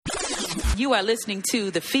You are listening to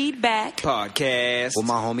the Feedback Podcast with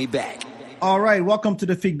my homie Back. All right, welcome to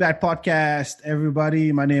the Feedback Podcast,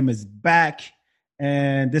 everybody. My name is Back,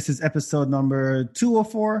 and this is episode number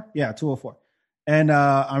 204. Yeah, 204. And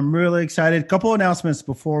I'm really excited. Couple announcements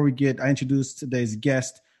before I introduce today's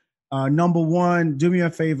guest. Number one, do me a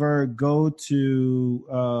favor, go to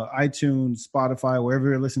iTunes, Spotify, wherever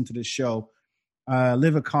you're listening to this show.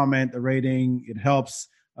 Leave a comment, a rating. It helps.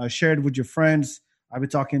 Share it with your friends. I've been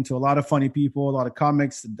talking to a lot of funny people, a lot of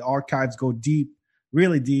comics. The archives go deep,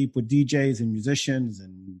 really deep, with DJs and musicians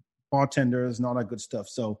and bartenders and all that good stuff.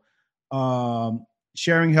 So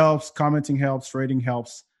sharing helps, commenting helps, rating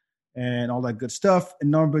helps, and all that good stuff. And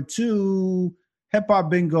number two, Hip Hop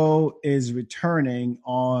Bingo is returning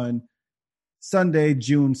on Sunday,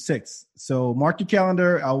 June 6th. So mark your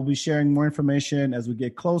calendar. I will be sharing more information as we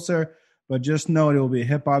get closer, but just know there will be a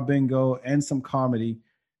Hip Hop Bingo and some comedy.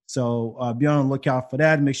 So be on the lookout for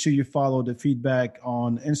that. Make sure you follow the Feedback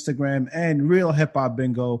on Instagram and Real Hip Hop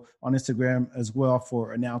Bingo on Instagram as well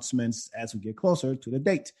for announcements as we get closer to the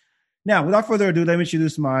date. Now, without further ado, let me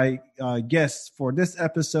introduce my guests for this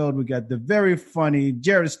episode. We got the very funny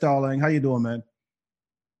Jared Starling. How you doing, man?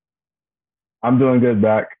 I'm doing good,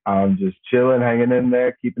 Back. I'm just chilling, hanging in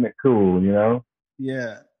there, keeping it cool, you know?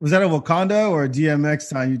 Yeah. Was that a Wakanda or a DMX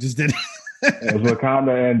time you just did? It was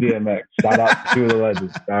Wakanda and DMX. Shout out to two of the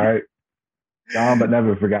legends, all right? Gone but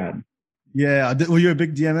never forgotten. Yeah. Were you a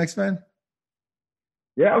big DMX fan?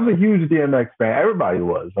 Yeah, I was a huge DMX fan. Everybody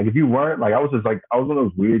was. Like, if you weren't, like, I was one of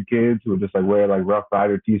those weird kids who would just, like, wear, like, Rough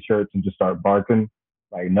Rider T-shirts and just start barking,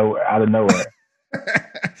 like, out of nowhere.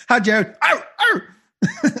 Hi, Jared. Arr, arr.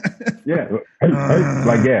 Yeah.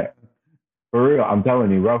 Like, yeah. For real, I'm telling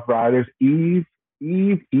you, Rough Riders, Eve.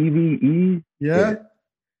 Yeah.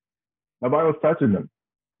 Nobody was touching them.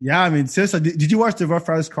 Yeah, I mean, seriously, did you watch the Rough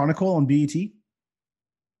Riders Chronicle on BET?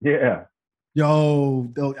 Yeah.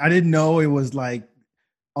 Yo, I didn't know it was like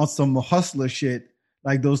on some hustler shit.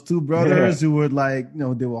 Like those two brothers who were like, you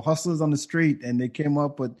know, they were hustlers on the street and they came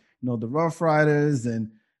up with, you know, the Rough Riders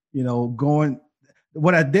and, you know, going.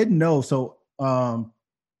 What I didn't know,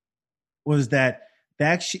 was that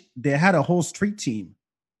they had a whole street team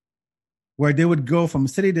where they would go from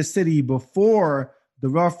city to city before the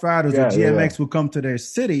Rough Riders or DMX would come to their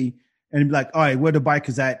city and be like, all right, where the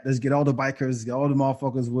bikers at? Let's get all the bikers, get all the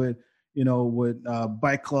motherfuckers with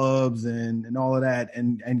bike clubs and all of that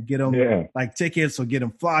and get them like tickets or get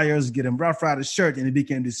them flyers, get them Rough Riders shirt. And it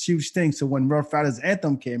became this huge thing. So when Rough Riders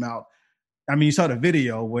Anthem came out, I mean, you saw the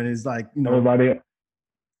video when it's like, you know, everybody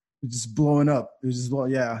just blowing up. It was just,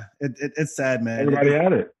 it's sad, man. Everybody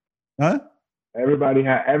had it. Huh? Everybody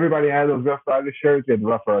had those Rough Rider shirts. They had the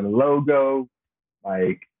Rough Rider logo.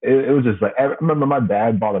 Like, it was just like, I remember my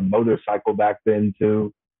dad bought a motorcycle back then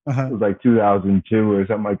too. Uh-huh. It was like 2002 or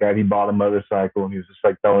something like that. He bought a motorcycle and he was just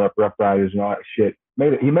like throwing up Rough Riders and all that shit.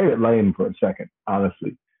 He made it lame for a second,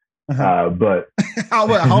 honestly. Uh-huh. But how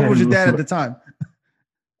old was your dad at the time?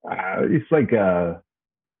 It's like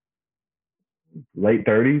late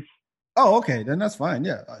 30s. Oh, okay, then that's fine.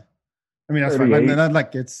 Yeah, I mean that's 38. fine. I mean, not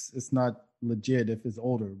like it's not legit if it's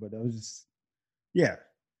older, but it was just yeah.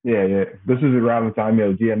 This is around the time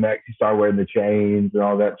DMX. He started wearing the chains and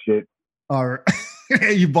all that shit. Or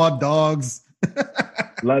you bought dogs,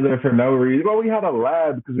 leather for no reason. Well, we had a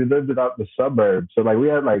lab because we lived it out in the suburbs. So like we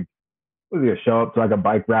had like we would show up to like a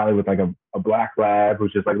bike rally with like a black lab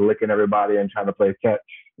who's just like licking everybody and trying to play catch,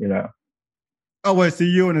 you know. Oh wait, so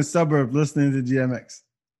you in the suburb listening to DMX?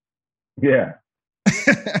 Yeah.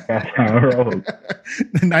 That's how it rolls.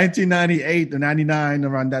 1998 or 99,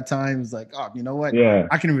 around that time, it was like, oh, you know what? Yeah.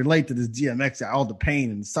 I can relate to this DMX, all the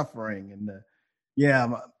pain and suffering. And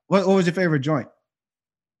what was your favorite joint?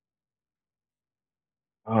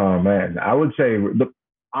 Oh, man. I would say,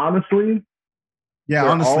 honestly, they're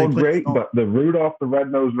all great, but the Rudolph the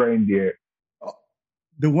Red-Nosed Reindeer.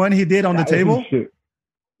 The one he did on the table?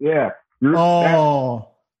 Yeah.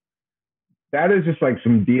 That is just like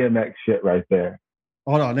some DMX shit right there.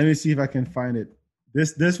 Hold on, let me see if I can find it.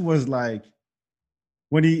 This was like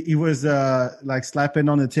when he was like slapping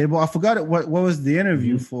on the table. I forgot it. What was the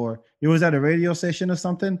interview for? It was at a radio station or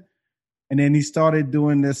something, and then he started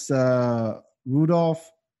doing this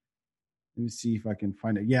Rudolph. Let me see if I can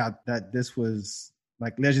find it. Yeah, this was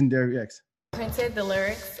like Legendary X. Printed the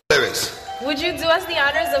lyrics. Would you do us the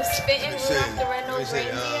honors of spitting Rudolph the Red-Nosed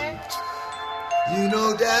Reindeer? You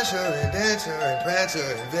know Dasher and Dancer and Prancer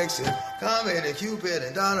and Vixen, Comet and Cupid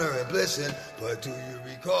and Donner and Blitzen. But do you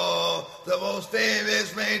recall the most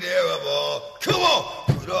famous reindeer of all? Come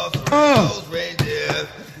on! Rudolph the Red-Nosed Reindeer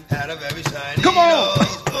had a very shiny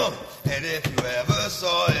nose. And if you ever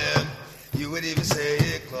saw him, you would even say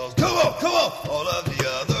it close. Come All of the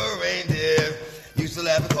other reindeer used to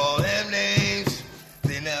laugh and call him names.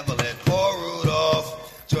 They never let poor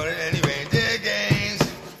Rudolph join in any reindeer games.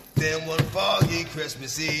 Then one foggy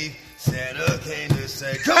Christmas Eve, Santa came to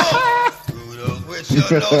say, come on, Rudolph, with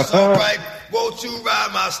your nose so bright, won't you ride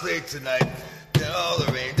my sleigh tonight? Then all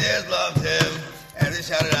the reindeers loved him, and they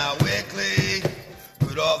shouted out with glee,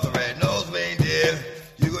 Rudolph the red-nosed reindeer,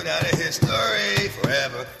 you go down in history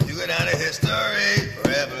forever. You go down in history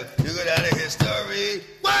forever. You go down in history.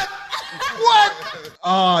 What? What?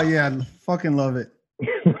 Oh, yeah. Fucking love it.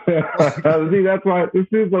 See, that's why this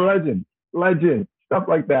is a legend. Legend. Stuff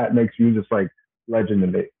like that makes you just like legend to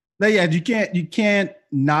me. Yeah, you can't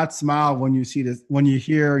not smile when you see this, when you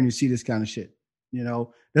hear and you see this kind of shit. You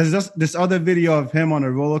know, there's just this other video of him on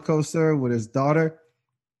a roller coaster with his daughter,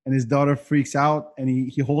 and his daughter freaks out, and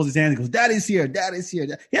he holds his hand and goes, Daddy's here, Daddy's here.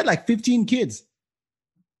 He had like 15 kids.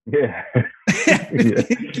 Yeah.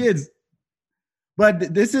 15 kids.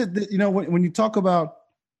 But this is, you know, when you talk about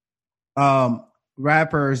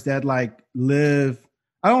rappers that like live,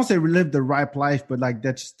 I don't say live the right life, but like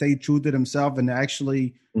that stay true to themselves and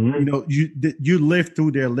actually, you know, you live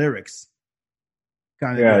through their lyrics.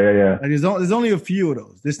 Kind of. Yeah. Like there's only a few of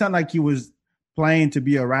those. It's not like he was playing to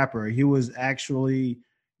be a rapper. He was actually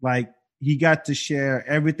like, he got to share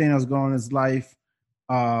everything that was going on in his life.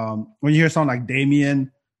 When you hear something like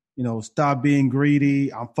Damien, you know, stop being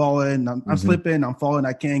greedy. I'm falling. I'm slipping. I'm falling.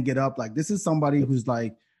 I can't get up. Like, this is somebody who's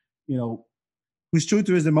like, you know, who's true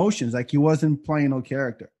to his emotions. Like, he wasn't playing no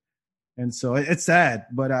character. And so it's sad,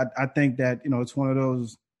 but I think that, you know, it's one of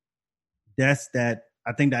those deaths that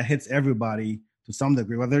I think that hits everybody to some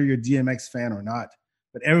degree, whether you're a DMX fan or not.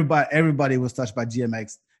 But everybody was touched by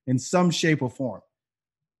DMX in some shape or form.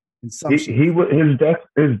 His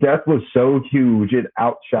death was so huge it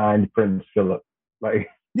outshined Prince Philip. Like,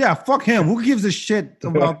 yeah, fuck him. Who gives a shit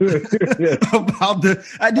about about the?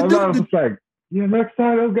 I was just like, yeah, next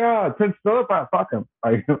time, oh God, Prince Philip, fuck him.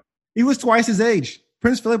 Like, he was twice his age.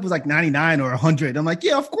 Prince Philip was like 99 or 100. I'm like,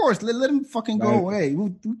 yeah, of course, let him fucking go away.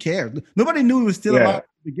 Who cares? Nobody knew he was still alive to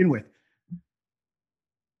begin with.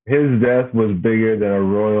 His death was bigger than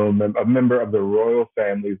a member of the royal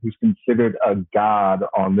family who's considered a god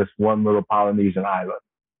on this one little Polynesian island.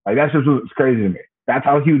 Like, that's just what's crazy to me. That's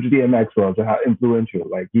how huge DMX was and how influential.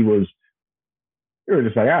 Like, you were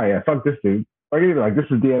just like, oh yeah, fuck this dude. Like, this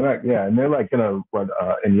is DMX, yeah. And they're like gonna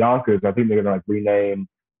in Yonkers, I think they're gonna like rename.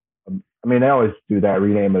 I mean, they always do that,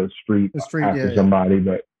 rename a street after somebody,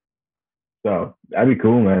 but so that'd be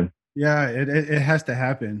cool, man. Yeah, it has to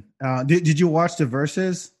happen. Did you watch the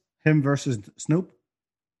verses? Him versus Snoop?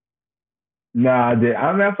 Nah, I did.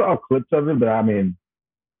 I mean, I saw clips of it, but I mean,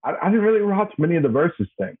 I didn't really watch many of the verses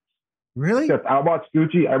things. Really? Except I watched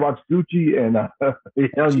Gucci and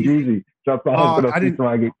Young Jeezy. Just I didn't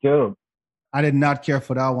want to get killed. I did not care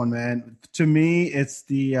for that one, man. To me, it's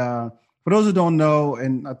the for those who don't know,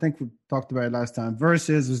 and I think we talked about it last time.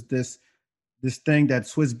 Versus is this thing that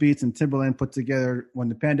Swizz Beatz and Timbaland put together when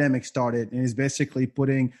the pandemic started, and is basically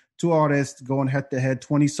putting two artists going head to head,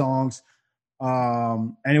 20 songs,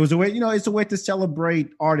 and it was a way, you know, it's a way to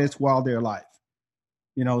celebrate artists while they're alive.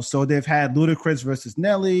 You know, so they've had Ludacris versus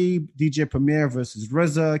Nelly, DJ Premier versus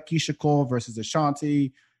RZA, Keisha Cole versus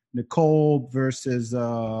Ashanti, Nicole versus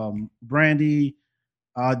Brandy.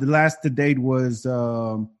 The last to date was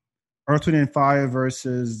Earth, Wind & Fire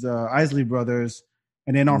versus Isley Brothers.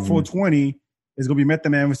 And then on 420 is going to be Method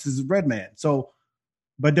Man versus Redman. So,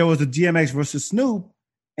 but there was a DMX versus Snoop,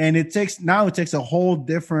 and it takes a whole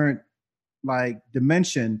different like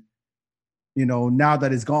dimension, you know, now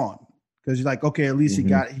that it's gone. Because you're like, okay, at least he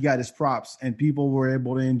got his props, and people were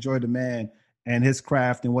able to enjoy the man and his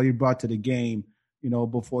craft and what he brought to the game, you know,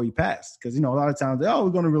 before he passed. Because, you know, a lot of times, we're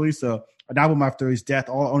going to release an album after his death,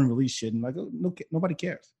 all unreleased shit. And like, nobody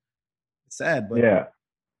cares. It's sad, but yeah,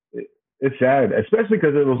 it's sad, especially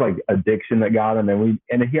because it was like addiction that got him,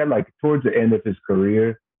 and he had like towards the end of his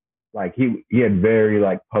career, like he had very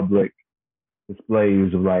like public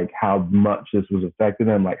displays of like how much this was affecting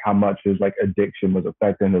him, like how much his like addiction was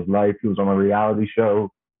affecting his life. He was on a reality show.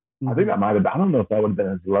 I think that might have been, I don't know if that would have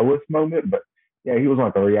been his lowest moment, but yeah, he was on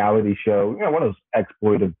like a reality show, you know, one of those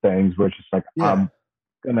exploitive things where it's just like, I'm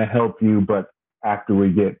gonna help you, but after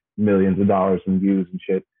we get millions of dollars in views and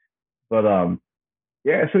shit. But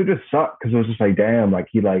yeah, so it just sucked because it was just like, damn, like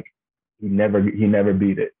he never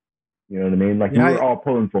beat it. You know what I mean? Like, you were all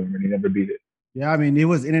pulling for him and he never beat it. Yeah, I mean, he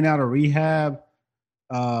was in and out of rehab.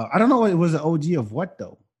 I don't know what it was, an OG of what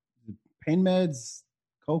though? Pain meds,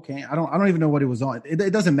 cocaine. I don't even know what it was on.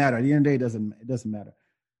 It doesn't matter. At the end of the day, it doesn't matter.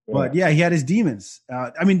 Yeah. But yeah, he had his demons.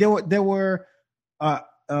 I mean, there were a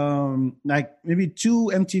like maybe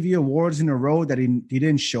 2 MTV Awards in a row that he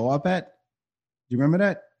didn't show up at. Do you remember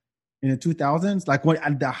that in the 2000s? Like when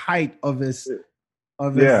at the height of his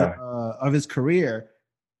career,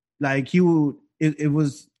 like he would. It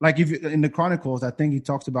was like if you, in the Chronicles, I think he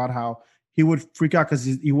talks about how he would freak out because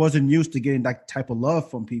he wasn't used to getting that type of love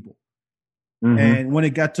from people. Mm-hmm. And when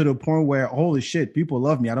it got to the point where, holy shit, people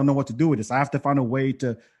love me, I don't know what to do with this. I have to find a way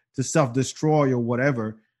to self-destroy or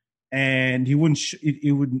whatever. And he wouldn't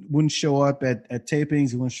show up at tapings.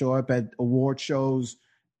 He wouldn't show up at award shows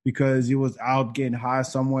because he was out getting high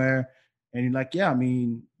somewhere. And you're like, yeah, I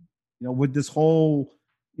mean, you know, with this whole,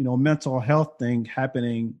 you know, mental health thing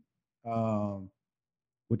happening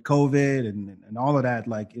with COVID and all of that,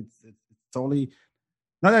 like it's totally,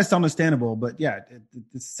 not that it's understandable, but yeah,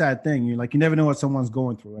 it's a sad thing. You're like, you never know what someone's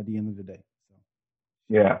going through at the end of the day. So.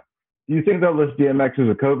 Yeah. Do you think they'll list DMX as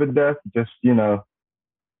a COVID death? Just, you know.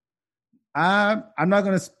 I'm not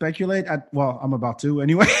going to speculate. I'm about to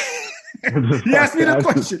anyway. You asked me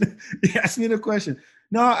the question.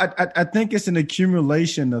 No, I think it's an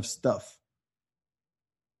accumulation of stuff.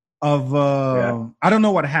 I don't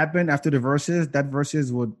know what happened after the verses. That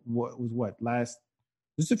verses was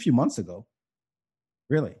just a few months ago.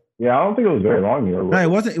 Really? Yeah, I don't think it was very long ago. No,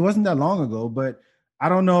 it wasn't that long ago, but I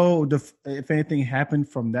don't know if anything happened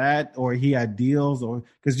from that or he had deals or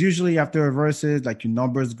because usually after a verses, like your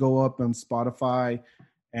numbers go up on Spotify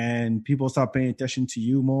and people start paying attention to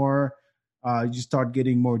you more. You start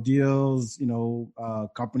getting more deals. You know,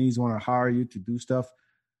 companies want to hire you to do stuff.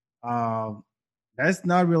 That's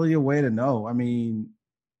not really a way to know. I mean,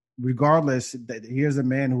 regardless, that here's a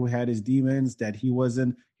man who had his demons, that he was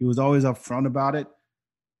always upfront about it.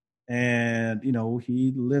 And, you know,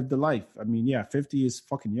 he lived the life. I mean, yeah, 50 is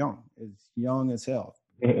fucking young. It's young as hell.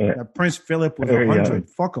 Yeah. Prince Philip was 100.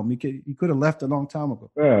 Fuck him. He could have left a long time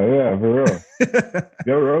ago. Yeah, for real.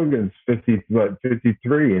 Joe Rogan's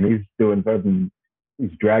 53, and he's doing something.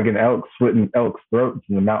 He's dragging elks, slitting elks' throats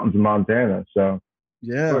in the mountains of Montana. So,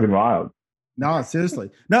 yeah, fucking wild. No,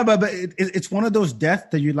 seriously. No, but it's one of those deaths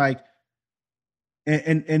that you like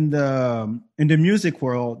in the music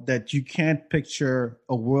world that you can't picture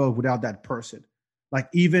a world without that person. Like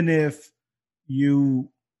even if you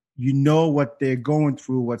know what they're going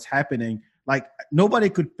through, what's happening, like nobody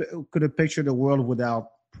could have pictured a world without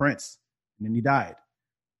Prince, and then he died.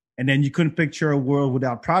 And then you couldn't picture a world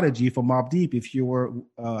without Prodigy from Mobb Deep if you were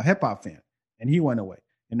a hip hop fan, and he went away.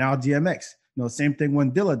 And now DMX. You know, same thing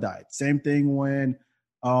when Dilla died. Same thing when,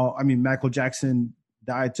 Michael Jackson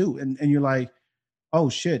died too. And you're like, oh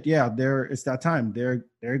shit, yeah, it's that time. They're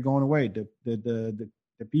going away. The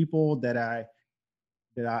people that I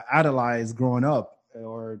idolized growing up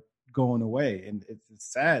are going away, and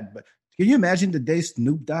it's sad. But can you imagine the day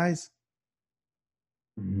Snoop dies?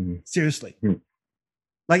 Mm-hmm. Seriously,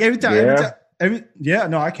 like every time.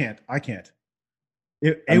 No, I can't. I could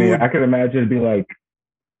imagine it'd be like.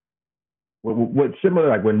 What's similar,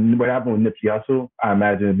 like what happened with Nipsey Hussle, I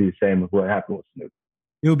imagine it'd be the same with what happened with Snoop.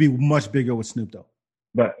 It would be much bigger with Snoop, though.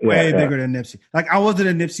 But way bigger than Nipsey. Like I wasn't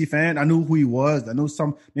a Nipsey fan. I knew who he was. I knew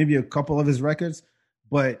maybe a couple of his records,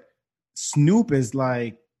 but Snoop is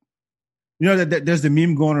like, you know, that there's the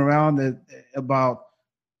meme going around about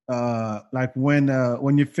like when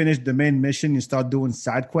you finish the main mission, you start doing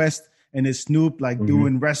side quests. And it's Snoop like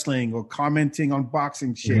doing wrestling or commenting on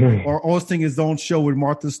boxing shit or hosting his own show with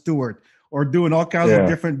Martha Stewart. Or doing all kinds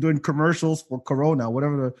of doing commercials for Corona,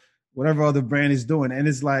 whatever other brand is doing. And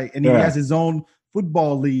it's like, and he has his own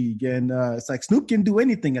football league. And it's like Snoop can do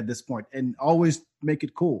anything at this point and always make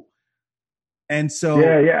it cool. And so.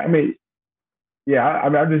 I guess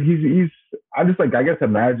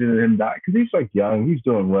imagine him die because he's like young, he's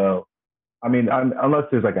doing well. I mean, unless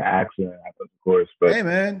there's like an accident happens, of course. But hey,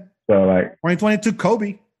 man. So like 2022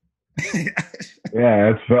 Kobe.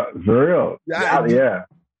 Yeah, it's for real. Yeah.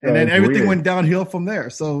 And then everything went downhill from there.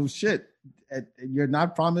 So shit, you're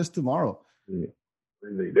not promised tomorrow. Yeah,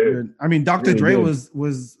 really did. I mean, Dr. Dre was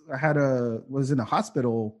in a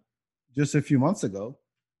hospital just a few months ago,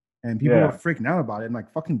 and people were freaking out about it. And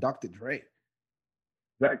like fucking Dr. Dre.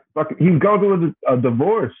 He's going through a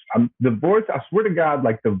divorce. Divorce. I swear to God,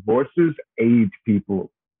 like divorces age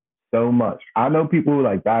people so much. I know people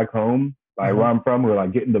like back home, like where I'm from, who are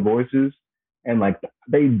like getting divorces, and like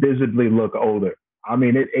they visibly look older. I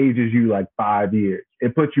mean, it ages you like 5 years.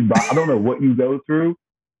 It puts you by. I don't know what you go through.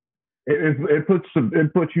 It puts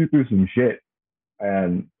you through some shit.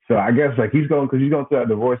 And so I guess like he's going through that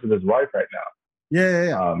divorce with his wife right now.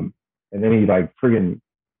 Yeah. And then he like friggin'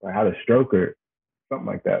 had a stroke or something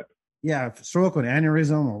like that. Yeah, stroke or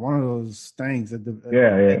aneurysm or one of those things at the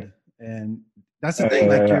head. And that's the thing.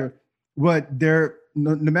 Like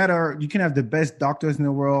no matter, you can have the best doctors in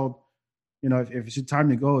the world. You know, if it's your time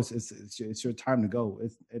to go, it's your time to go.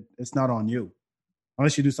 It's not on you,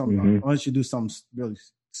 unless you do something really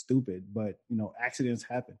stupid. But you know, accidents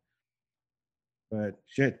happen. But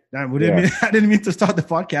shit, I didn't mean to start the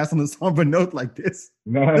podcast on a somber note like this.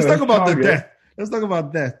 No, Let's talk about the death. Let's talk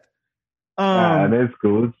about death. That's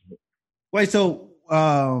cool. Wait, so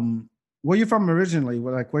where you from originally?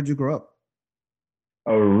 Where'd you grow up?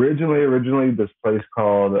 Originally, this place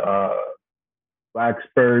called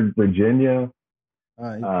Blacksburg, Virginia.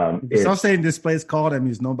 If you start saying this place called, that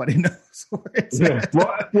means nobody knows where it's at.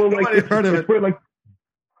 Well, nobody heard of it.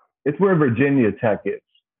 It's where Virginia Tech is.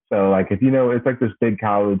 So, like, if you know, it's like this big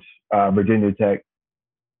college, Virginia Tech.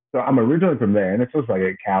 So I'm originally from there, and this was like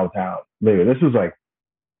a cow town. Literally, this was like,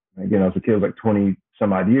 again, as a kid, it was like 20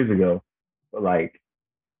 some odd years ago. But like,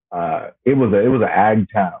 it was an ag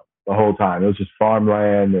town the whole time. It was just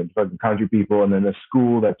farmland and fucking country people, and then a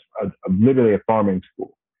school that's literally a farming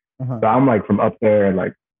school. Uh-huh. So I'm like from up there and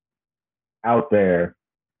like out there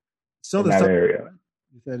in that area.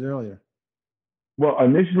 You said earlier. Well,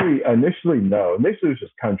 initially, no. Initially, it was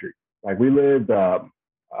just country. Like, we lived a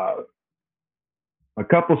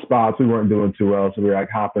couple spots we weren't doing too well, so we were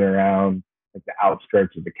like hopping around like the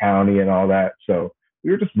outskirts of the county and all that. So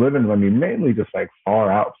we were just living, mainly just like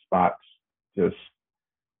far out spots, just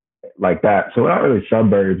like that. So we're not really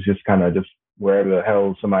suburbs, just kind of just wherever the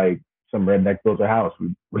hell some redneck built a house.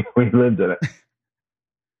 We lived in it.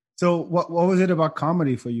 So what was it about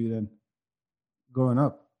comedy for you then, growing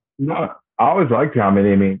up? No, I always liked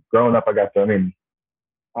comedy. I mean, growing up,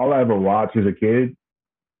 all I ever watched as a kid,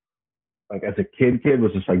 like as a kid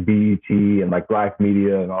was just like BET and like Black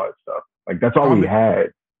Media and all that stuff. Like, that's all we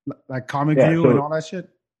had. Like Comic View and all that shit?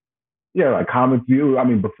 Yeah, like Comic View. I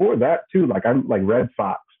mean, before that too, like Red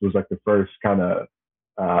Fox was like the first kind of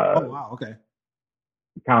oh wow, okay,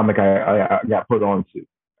 comic I got put on to.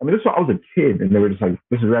 I mean, I was a kid and they were just like,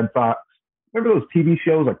 this is Red Fox. Remember those TV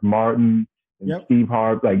shows like Martin and Steve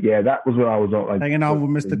Harvey? Like, yeah, that was what I was on. Like, hanging out with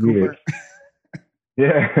Mr. Cooper.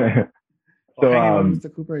 Yeah. So hanging with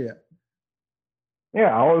Mr. Cooper, yeah.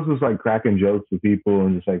 Yeah, I always was like cracking jokes with people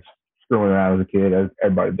and just like screwing around as a kid.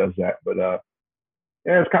 Everybody does that, but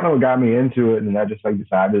yeah, it's kind of what got me into it. And I just like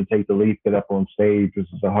decided to take the leap, get up on stage, which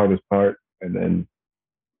is the hardest part, and then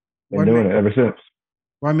been doing it ever since.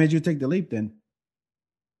 What made you take the leap then?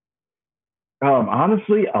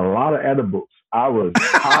 Honestly, a lot of edibles. I was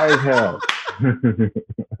high as hell.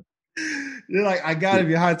 You're like, I gotta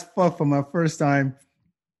be high as fuck for my first time.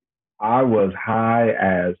 I was high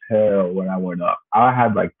as hell when I went up. I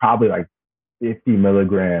had like probably like 50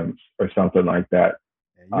 milligrams or something like that.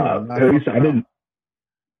 I didn't.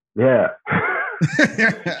 Yeah.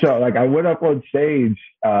 So like I went up on stage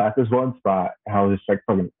at this one spot and I was just like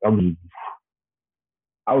fucking.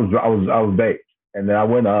 I was baked, and then I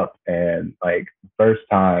went up and like first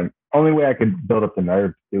time, only way I could build up the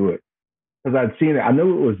nerve to do it, because I'd seen it. I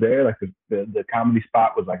knew it was there. Like the comedy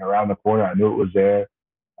spot was like around the corner. I knew it was there.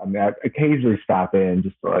 I mean, I occasionally stop in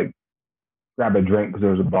just to like grab a drink because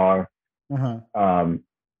there was a bar. Uh-huh.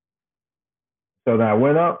 So then I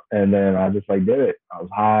went up and then I just like did it. I was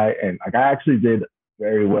high and like I actually did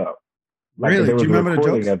very well. Like, really? There was do you remember the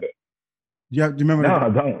jokes? of it. Do you remember? No, I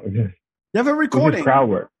don't. You have a recording? Crowd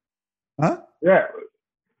work. Huh? Yeah.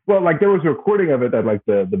 Well, like there was a recording of it that like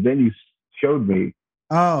the venue showed me.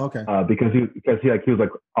 Oh, okay. Because he was like,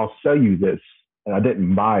 I'll sell you this, and I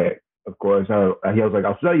didn't buy it. Of course, he was like,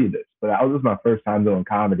 I'll sell you this, but that was my first time doing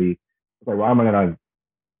comedy. I was like, why am I gonna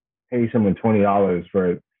pay someone $20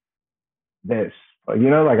 for this? Like, you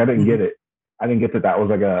know, like I didn't get it. I didn't get that was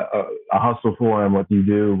like a hustle for him, what you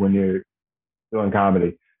do when you're doing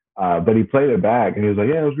comedy. But he played it back and he was like,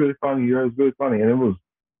 yeah, it was really funny. It was really funny. And it was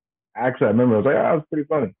actually, I remember I was like, yeah, it was pretty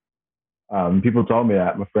funny. People told me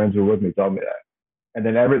that. My friends who were with me told me that. And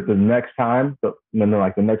then the next time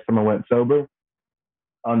I went sober,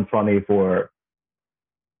 unfunny for,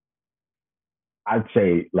 I'd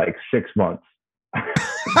say like 6 months.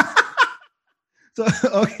 So,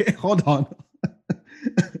 okay, hold on.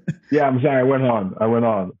 Yeah, I'm sorry. I went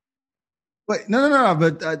on. Wait, no.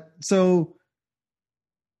 But so,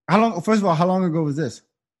 how long? First of all, how long ago was this?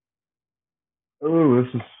 Oh,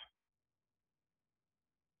 this is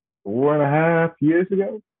 4.5 years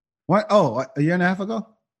ago. What? Oh, a year and a half ago?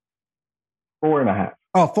 4.5.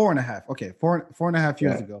 Oh, 4.5. Okay, 4.5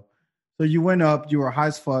 years ago. So you went up, you were high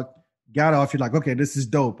as fuck, got off, you're like, okay, this is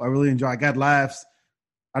dope. I really enjoy it. I got laughs.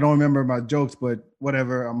 I don't remember my jokes, but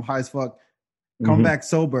whatever. I'm high as fuck. Come back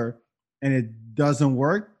sober and it doesn't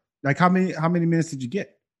work. Like how many minutes did you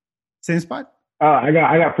get? Same spot? I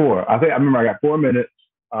got 4. I remember I got 4 minutes.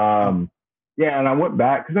 Yeah, Yeah, and I went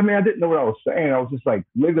back because I didn't know what I was saying. I was just like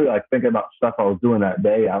literally like thinking about stuff I was doing that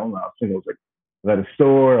day. I don't know. I was thinking I was at a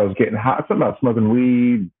store. I was getting hot. Something about smoking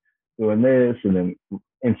weed, doing this, and then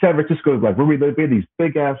in San Francisco, like we had these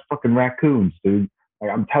big ass fucking raccoons, dude.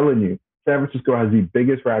 Like I'm telling you, San Francisco has the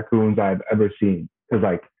biggest raccoons I've ever seen. Because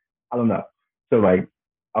like I don't know. So like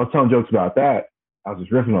I was telling jokes about that. I was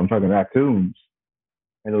just riffing on talking raccoons,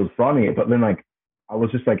 and it was funny. But then like I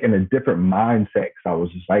was just like in a different mindset. Cause I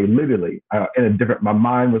was just like literally in a different. My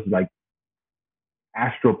mind was like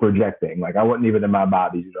astral projecting. Like I wasn't even in my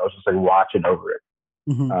body. You know, I was just like watching over it.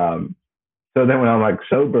 Mm-hmm. So then when I'm like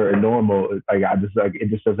sober and normal, like I just like it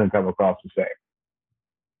just doesn't come across the same.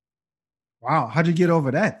 Wow, how'd you get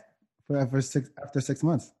over that after 6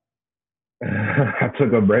 months? I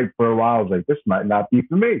took a break for a while. I was like, this might not be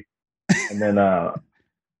for me. And then I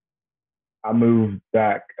moved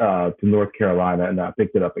back to North Carolina and I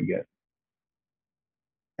picked it up again.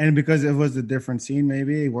 And because it was a different scene,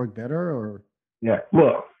 maybe it worked better, or? Yeah,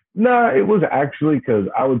 well, no, it was actually because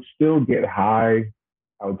I would still get high.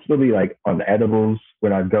 I would still be like on edibles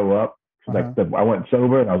when I go up. Like I went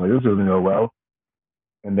sober and I was like, this doesn't go well.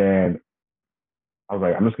 And then I was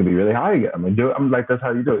like, I'm just gonna be really high again. I'm gonna do it. I'm like, that's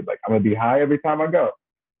how you do it. Like I'm gonna be high every time I go.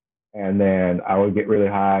 And then I would get really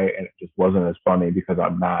high and it just wasn't as funny because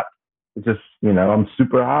I'm not. It's just, you know, I'm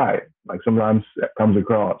super high. Like sometimes it comes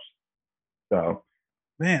across. So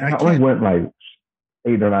man, I only went like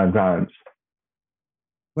 8 or 9 times.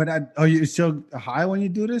 But are you still high when you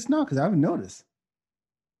do this? No, because I haven't noticed.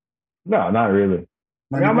 No, not really.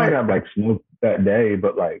 I might have like smoke that day,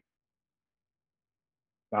 but like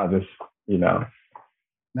not just, you know.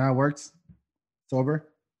 Now it works? Sober?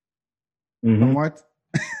 Mm-hmm. Somewhat?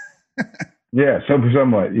 Yeah,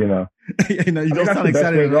 somewhat, you know. You know, you don't sound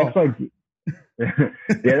excited at all. Like,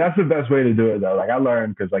 yeah, that's the best way to do it though. Like I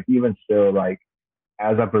learned because like even still like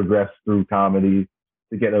as I progress through comedy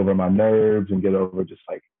to get over my nerves and get over just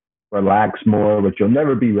like relax more, but you'll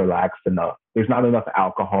never be relaxed enough. There's not enough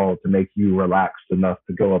alcohol to make you relaxed enough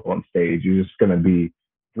to go up on stage. You're just going to be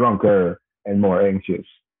drunker and more anxious.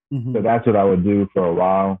 Mm-hmm. So that's what I would do for a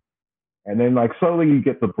while. And then like slowly you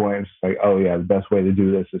get to the point, it's like, oh yeah, the best way to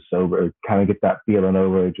do this is sober. Kind of get that feeling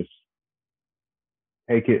over. Just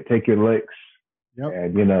take your licks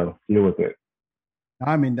and, you know, deal with it.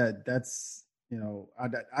 I mean, that's, you know,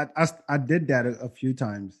 I did that a few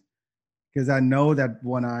times because I know that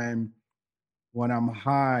when I'm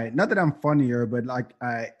high, not that I'm funnier, but like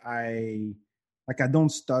I don't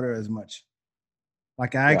stutter as much.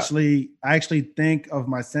 Like I actually think of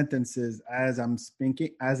my sentences as I'm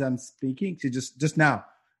speaking. So just now,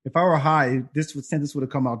 if I were high, sentence would have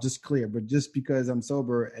come out just clear. But just because I'm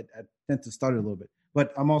sober, I tend to stutter a little bit.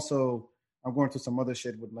 But I'm going through some other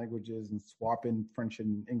shit with languages and swapping French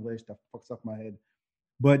and English that fucks up my head.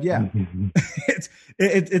 But yeah,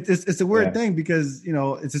 it's a weird thing because, you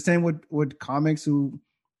know, it's the same with comics who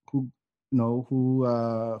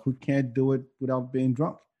can't do it without being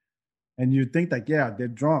drunk. And you think that, yeah, they're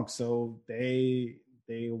drunk, so they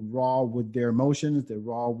raw with their emotions, they're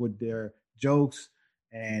raw with their jokes,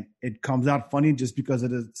 and it comes out funny just because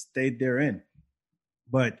of the state they're in.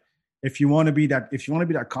 But if you want to be that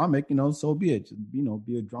comic, you know, so be it. You know,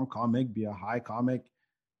 be a drunk comic, be a high comic,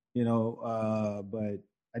 you know. But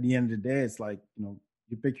at the end of the day, it's like, you know,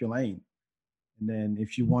 you pick your lane, and then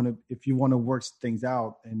if you want to work things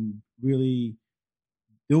out and really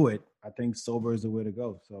do it, I think sober is the way to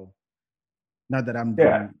go. So. Not that I'm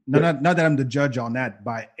not that I'm the judge on that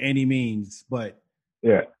by any means, but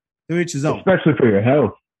to each his own. Especially for your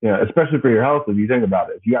health. Yeah, especially for your health if you think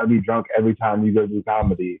about it. If you gotta be drunk every time you go do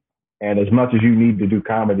comedy, and as much as you need to do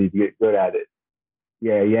comedy to get good at it,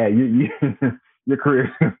 you your career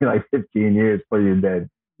is gonna be like 15 years before you're dead.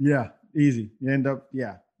 Yeah, easy. You end up,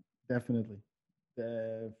 definitely.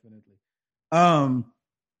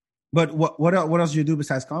 But what else do you do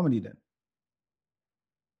besides comedy then?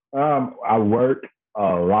 I work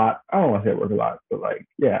a lot. I don't want to say I work a lot, but like,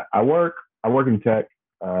 yeah, I work in tech.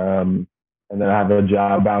 And then I have a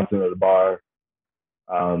job bouncing at a bar.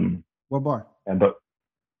 What bar?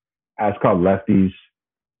 It's called Lefties.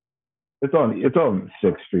 It's on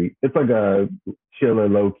 6th Street. It's like a chiller,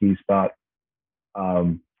 low key spot.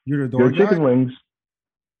 You're the door guy? Chicken wings.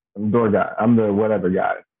 I'm the door guy. I'm the whatever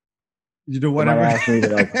guy. You do whatever. Somebody asked me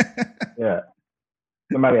to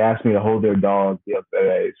Somebody asked me to hold their dog the other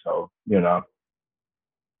day, so you know.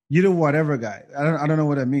 You the whatever guy. I don't know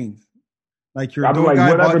what that means. Like you're a I'm door like,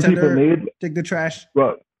 guy, whatever bartender. People need. Take the trash.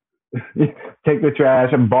 Well, take the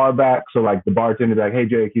trash. I'm bar back, so like the bartender be like, "Hey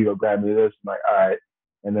Jay, can you go grab me this?" I'm like, all right.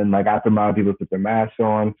 And then like after my people put their masks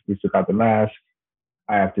on, we took out the mask.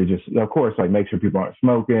 I have to just, of course, like make sure people aren't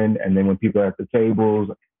smoking. And then when people are at the tables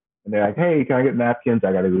and they're like, hey, can I get napkins?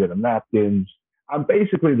 I got to go get them napkins. I'm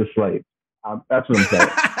basically the slave. That's what I'm saying.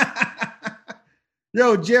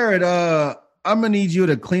 Yo, Jared, I'm going to need you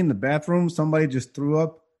to clean the bathroom. Somebody just threw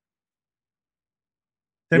up.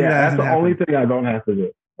 That's the only thing I don't have to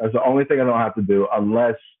do. That's the only thing I don't have to do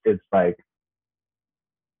unless it's like,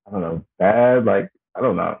 I don't know, bad. Like, I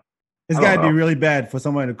don't know. It's got to be really bad for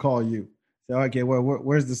somebody to call you. So, okay, well,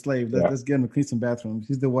 where's the slave? Let's get him to clean some bathrooms.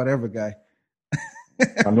 He's the whatever guy.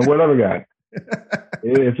 I'm the whatever guy.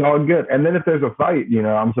 It's all good. And then if there's a fight,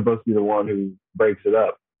 I'm supposed to be the one who breaks it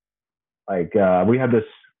up. Like, we had this,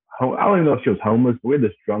 I don't even know if she was homeless, but we had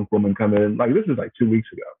this drunk woman come in. Like, this was like 2 weeks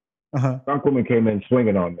ago. Uh-huh. Drunk woman came in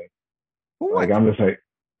swinging on me. What? Like, I'm just like,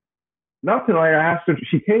 nothing. Like, I asked her,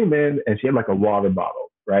 she came in and she had like a water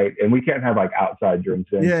bottle, right? And we can't have like outside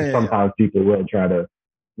drinks in. Sometimes people will try to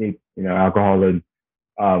sneak, alcohol in.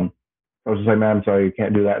 I was just like, ma'am, I'm sorry, you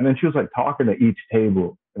can't do that. And then she was like talking to each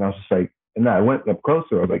table. And I was just like, and then I went up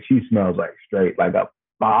closer. I was like, she smells like straight, like a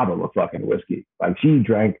bottle of fucking whiskey. Like she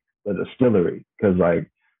drank the distillery. Cause like,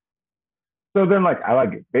 so then like, I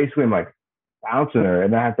like basically I'm like bouncing her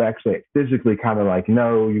and I have to actually physically kind of like,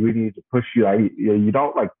 no, we need to push you. Like, you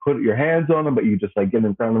don't like put your hands on them, but you just like get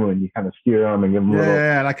in front of them and you kind of steer them and give them a little.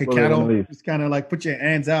 Yeah, like a cattle. Just kind of like put your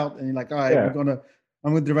hands out and you're like, all right, I'm going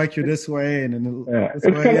to direct you this way and then this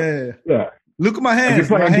way. Yeah. Look at my hands.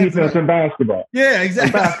 You're playing defense in basketball. Yeah,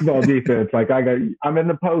 exactly. In basketball defense. Like I'm in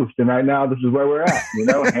the post and right now this is where we're at,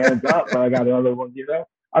 hands up, but I got another one,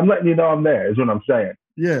 I'm letting you know I'm there is what I'm saying.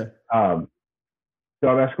 Yeah. So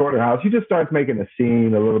I'm escorting her out. She just starts making a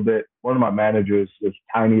scene a little bit. One of my managers, this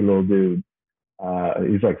tiny little dude,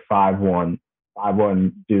 he's like 5'1"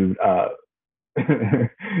 dude.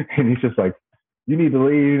 And he's just like, you need to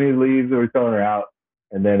leave. So we're throwing her out.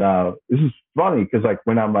 And then this is funny because like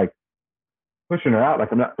when I'm like pushing her out,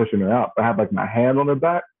 like I'm not pushing her out, but I have like my hand on her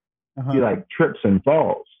back. She like trips and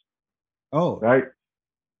falls. Oh. Right?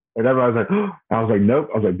 And everyone was like, oh. I was like, nope.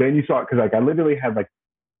 I was like, Ben, you saw it? Because like I literally had like,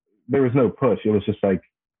 there was no push. It was just like,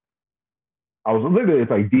 I was literally,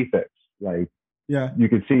 it's like defense. Like, yeah, you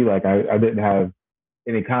could see like I didn't have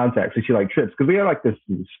any contact. So she like trips. Because we had like this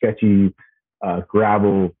sketchy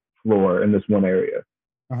gravel floor in this one area.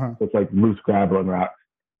 So it's like loose gravel and rocks.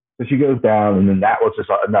 So she goes down and then that was just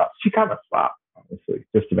enough. She kind of stopped, honestly,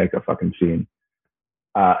 just to make a fucking scene.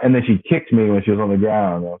 And then she kicked me when she was on the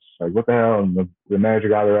ground. I was like, what the hell? And the manager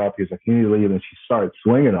got her up. He was like, you need to leave. And she started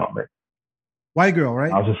swinging on me. White girl, right?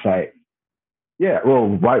 I was just like, yeah, well,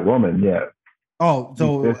 white woman, yeah. Oh,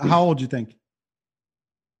 so how old do you think?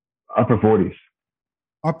 Upper 40s.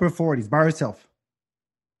 Upper 40s, by herself?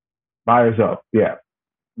 By herself, yeah.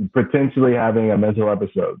 Potentially having a mental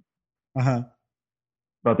episode.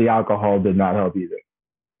 But the alcohol did not help either.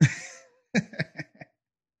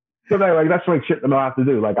 So like that's like shit that I have to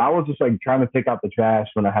do. Like I was just like trying to take out the trash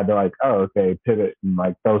when I had to like, oh, okay, pivot and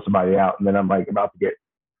like throw somebody out. And then I'm like about to get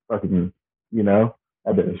fucking, I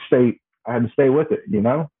had to stay with it,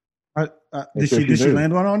 Did she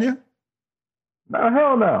land one on you? No,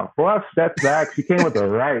 hell no. Well, I stepped back. She came with the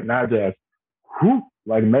right, and I just whoop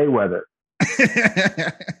like Mayweather.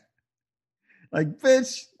 Like,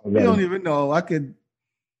 bitch, you don't even know. I could.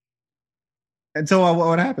 And so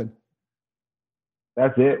what happened?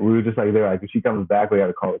 That's it. We were just like, they're like, if she comes back, we got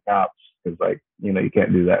to call the cops because, like, you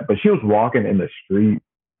can't do that. But she was walking in the street,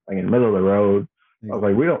 like in the middle of the road. I was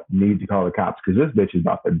like, we don't need to call the cops because this bitch is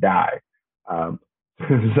about to die.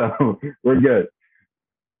 So we're good.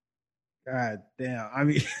 God damn. I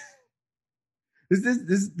mean, this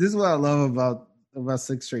is what I love about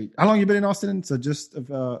 6th Street. How long you been in Austin? So just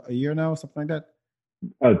a year now, something like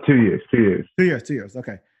that? 2 years. 2 years. 2 years. 2 years.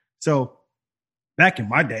 Okay. So back in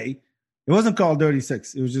my day, it wasn't called Dirty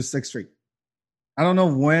Six. It was just 6th Street. I don't know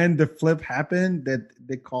when the flip happened that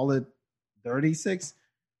they call it Dirty Six,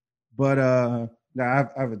 but I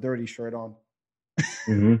have a dirty shirt on.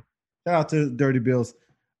 Mm-hmm. Shout out to Dirty Bills.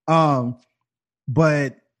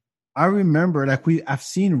 But I remember I've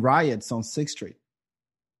seen riots on 6th Street.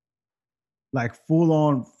 Like full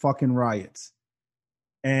on fucking riots.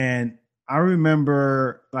 And I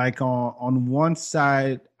remember like on one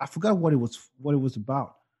side, I forgot what it was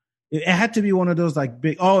about. It had to be one of those like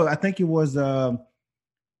big, I think it was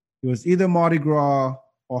either Mardi Gras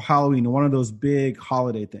or Halloween, one of those big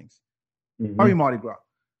holiday things. Mm-hmm. Probably Mardi Gras.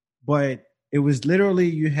 But it was literally,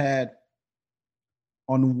 you had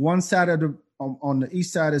on one side of on the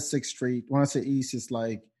east side of 6th Street. When I say east, it's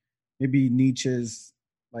like maybe Nietzsche's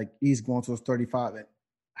like east going towards 35. It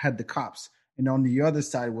had the cops. And on the other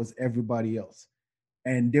side was everybody else.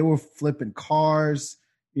 And they were flipping cars.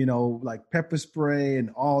 like pepper spray and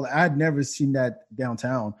all. I had never seen that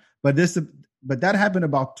downtown, but that happened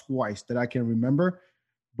about twice that I can remember.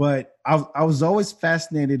 But I was always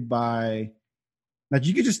fascinated by, like,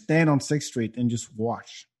 you could just stand on 6th Street and just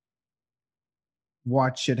watch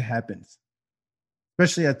shit happens,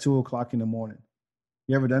 especially at 2:00 in the morning.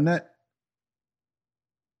 You ever done that?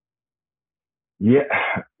 Yeah,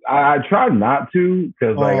 I try not to,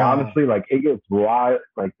 because honestly, like, it gets wild.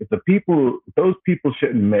 Like, if those people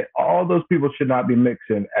all those people should not be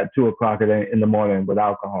mixing at 2:00 in the morning with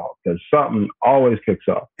alcohol, because something always kicks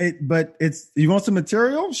off. But you want some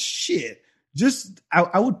material? Shit.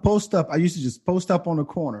 I would post up. I used to just post up on the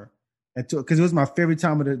corner because it was my favorite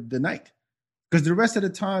time of the night. Because the rest of the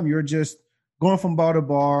time you're just going from bar to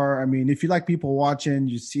bar. I mean, if you like people watching,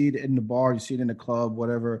 you see it in the bar, you see it in the club,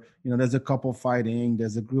 whatever. There's a couple fighting.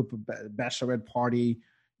 There's a group of bachelorette party.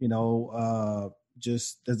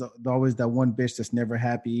 Just there's always that one bitch that's never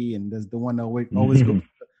happy, and there's the one that always goes to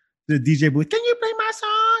the DJ booth. Can you play my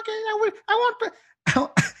song?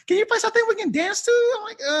 Can you play something we can dance to? I'm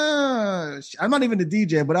like, I'm not even the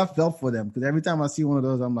DJ, but I felt for them because every time I see one of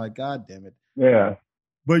those, I'm like, God damn it. Yeah.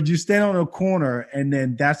 But you stand on a corner, and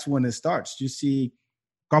then that's when it starts. You see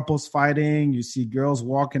couples fighting. You see girls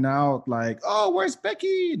walking out like, oh, where's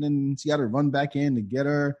Becky? And then she got to run back in to get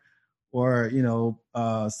her. Or,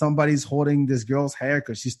 somebody's holding this girl's hair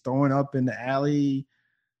because she's throwing up in the alley.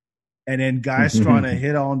 And then guys trying to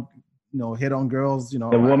hit on girls. The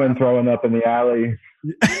woman throwing up in the alley.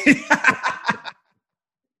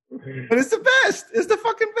 But it's the best. It's the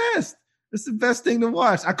fucking best. It's the best thing to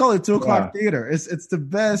watch. I call it 2:00 theater. It's the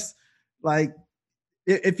best. Like,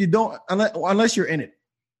 if you don't, unless you're in it,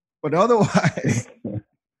 but otherwise,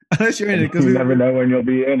 unless you're in it, because you never know when you'll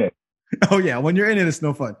be in it. Oh yeah, when you're in it, it's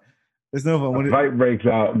no fun. It's no fun. When a fight breaks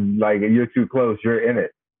out, and like you're too close, you're in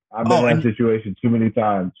it. I've been in that situation too many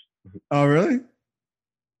times. Oh really?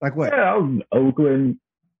 Like what? Yeah, I was in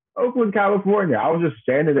Oakland, California. I was just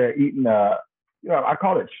standing there eating. I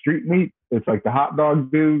call it street meat. It's like the hot dog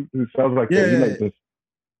dude who sells like this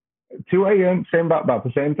 2 a.m. about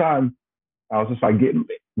the same time. I was just like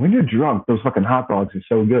when you're drunk, those fucking hot dogs are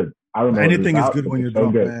so good. I don't know. Anything is good when you're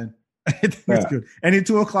drunk, man. Anything is good. Any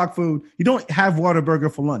 2:00 food. You don't have Whataburger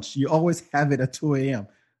for lunch. You always have it at 2 a.m.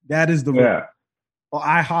 That is the rule. Or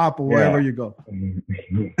IHOP or wherever you go.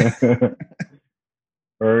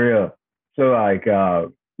 For real. So like, I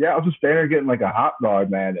was just standing there getting like a hot dog,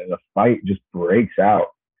 man, and the fight just breaks out.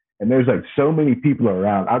 And there's like so many people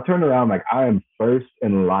around. I turn around like I am first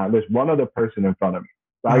in line. There's one other person in front of me.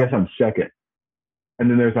 So I guess I'm second.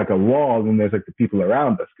 And then there's like a wall, and there's like the people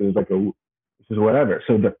around us because it's like this is whatever.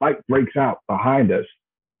 So the fight breaks out behind us.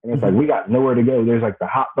 And it's like we got nowhere to go. There's like the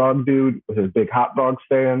hot dog dude with his big hot dog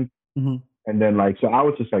stand. Mm-hmm. And then like, so I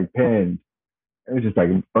was just like pinned. It was just like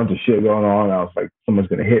a bunch of shit going on. I was like, someone's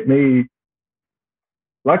going to hit me.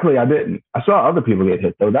 Luckily, I didn't. I saw other people get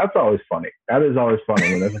hit, though. That's always funny. That is always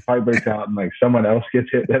funny when there's a fight breaks out and like someone else gets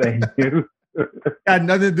hit that ain't you. Had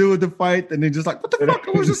nothing to do with the fight, and they're just like, "What the fuck?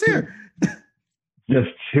 I was just here."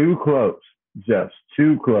 Just too close. Just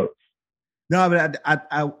too close. No, but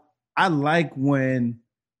I like when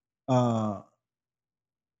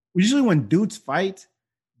usually when dudes fight,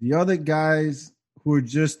 the other guys who are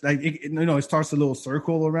just like it starts a little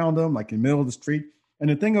circle around them, like in the middle of the street. And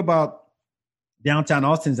the thing about downtown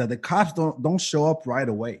Austin is that the cops don't show up right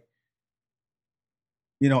away.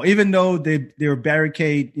 Even though they were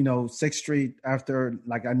barricade, 6th Street after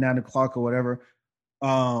like at 9 o'clock or whatever.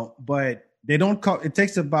 But they don't come. It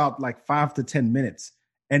takes about like 5 to 10 minutes.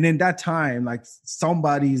 And in that time, like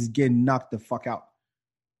somebody's getting knocked the fuck out.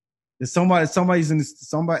 There's somebody's in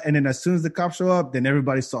somebody. And then as soon as the cops show up, then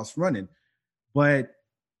everybody starts running. But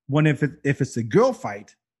if it's a girl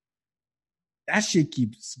fight, that shit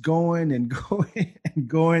keeps going and going and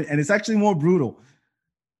going, and it's actually more brutal.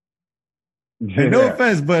 Yeah. And no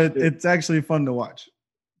offense, but it's actually fun to watch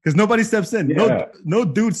because nobody steps in. Yeah. No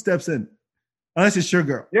dude steps in unless it's your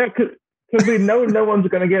girl. Yeah, because we know no one's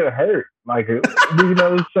gonna get hurt. Like we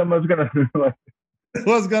know someone's gonna like.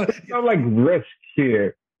 What's gonna? There's no like risk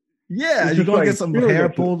here. Yeah, you're gonna get some hair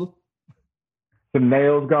pulled, some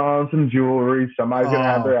nails gone, some jewelry. Somebody's gonna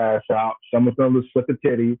have their ass out. Someone's gonna slip a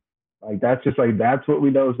titty. Like that's what we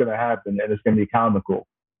know is going to happen, and it's going to be comical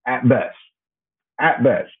at best. At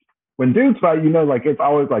best, when dudes fight, like it's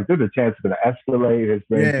always like there's a chance it's going to escalate. His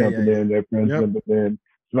friends jumping in, their friends jumping in,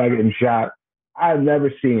 somebody getting shot. I've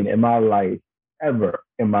never seen in my life, ever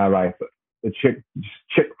in my life, the chick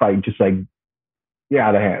fight just like get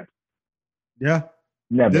out of hand. Yeah,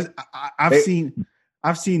 never. I've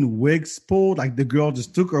seen wigs pulled. Like the girl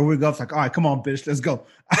just took her wig off. Like, all right, come on, bitch, let's go.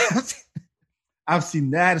 I've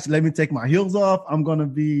seen that. So let me take my heels off. I'm gonna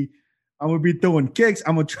be throwing kicks.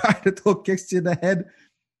 I'm gonna try to throw kicks to the head.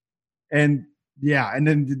 And yeah, and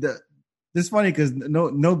then it's funny because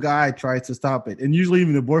no guy tries to stop it. And usually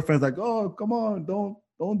even the boyfriend's like, oh, come on, don't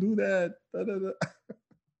do that. Da, da, da.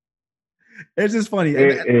 It's just funny.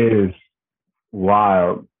 It is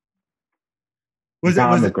wild.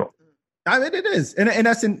 Comical. I mean, it is, and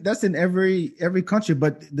that's in every country.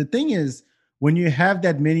 But the thing is, when you have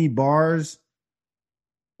that many bars,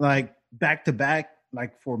 like back to back,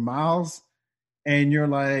 like for miles, and you're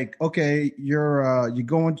like, okay, you're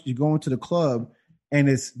going to the club, and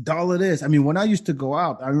it's $1 this. I mean, when I used to go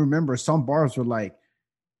out, I remember some bars were like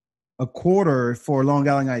 $0.25 for Long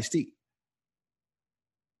Island iced tea.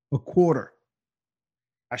 $0.25.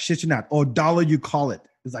 I shit you not. Or $1 you call it.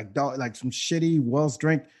 It's like like some shitty Wells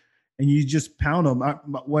drink, and you just pound them.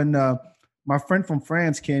 When my friend from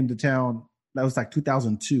France came to town, that was like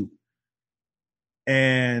 2002.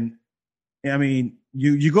 And I mean,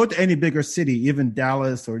 you go to any bigger city, even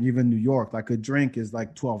Dallas or even New York, like a drink is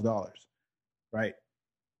like $12, right?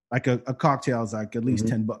 Like a cocktail is like at least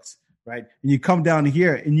 $10, right? And you come down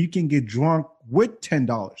here and you can get drunk with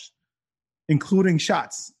 $10, including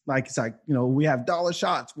shots. Like it's like, we have $1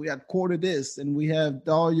 shots, we have $0.25 this, and we have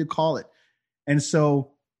 $1 you call it. And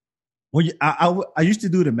so when I used to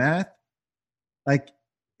do the math, like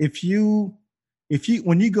if you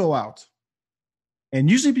when you go out, and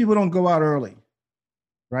usually people don't go out early,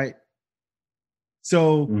 right?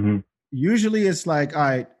 So usually it's like, all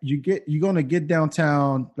right, you're gonna get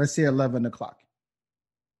downtown, let's say 11 o'clock,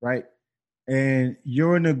 right? And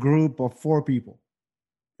you're in a group of 4 people,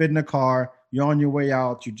 fit in a car, you're on your way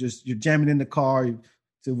out, you're jamming in the car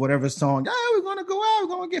to whatever song, we're gonna go out,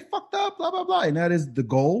 we're gonna get fucked up, blah, blah, blah. And that is the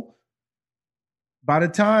goal. By the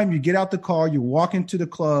time you get out the car, you walk into the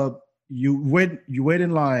club, you wait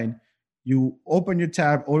in line, you open your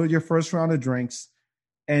tab, order your first round of drinks,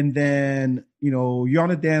 and then, you're on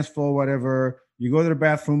the dance floor, whatever. You go to the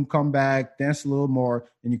bathroom, come back, dance a little more,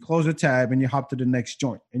 and you close the tab and you hop to the next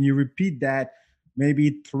joint. And you repeat that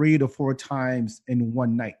maybe 3 to 4 times in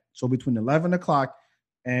one night. So between 11 o'clock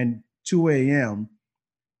and 2 a.m.,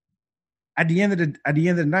 at the end of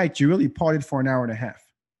the night, you really partied for an hour and a half.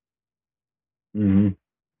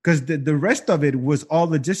 Because the rest of it was all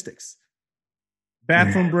logistics.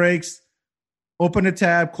 Bathroom breaks, open the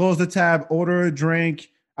tab, close the tab, order a drink.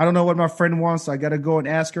 I don't know what my friend wants, so I got to go and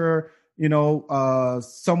ask her.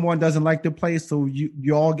 Someone doesn't like the place, so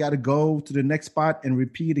you all got to go to the next spot and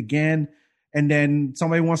repeat again. And then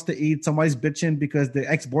somebody wants to eat, somebody's bitching because the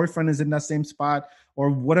ex-boyfriend is in that same spot or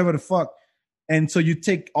whatever the fuck. And so you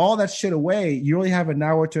take all that shit away, you only have an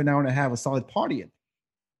hour to an hour and a half of solid partying.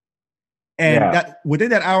 And that within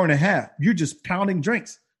that hour and a half, you're just pounding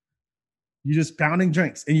drinks. And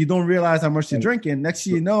you don't realize how much you're drinking. Next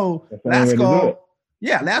thing you know, last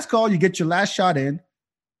call, you get your last shot in,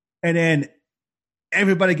 and then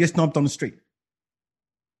everybody gets dumped on the street.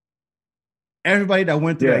 Everybody that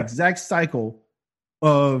went through the exact cycle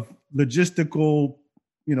of logistical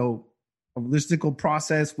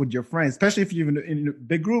process with your friends, especially if you're in a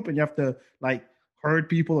big group and you have to like herd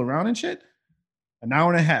people around and shit. An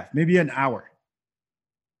hour and a half, maybe an hour.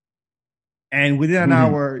 And within an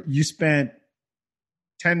hour, you spent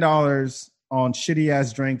 $10 on shitty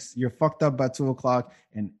ass drinks. You're fucked up by 2 o'clock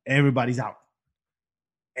and everybody's out.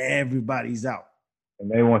 And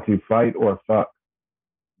they want to fight or fuck.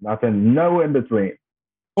 Nothing, no in between.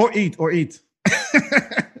 Or eat.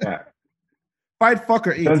 Fight, fuck,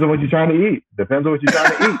 or eat. Depends on what you're trying to eat.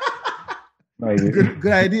 Good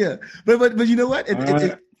idea. But you know what?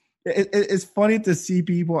 It's funny to see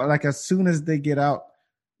people like as soon as they get out,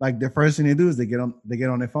 like the first thing they do is they get on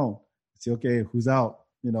their phone. Say, okay, who's out?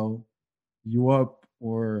 You up,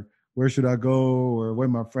 or where should I go, or where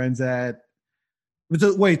my friends at?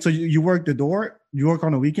 So, wait, so you work the door? You work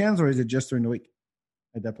on the weekends, or is it just during the week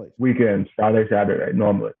at that place? Weekends, Friday, Saturday,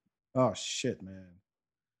 normally. Oh shit, man.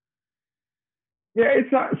 Yeah,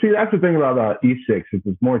 it's not. See, that's the thing about E6.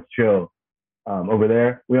 It's more chill over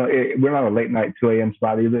there. We're not a late night 2 a.m.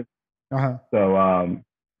 spot either. So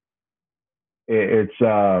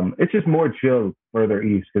it's just more chill further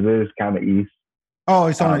east because it is kind of east. Oh,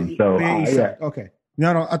 it's on the east side. Okay.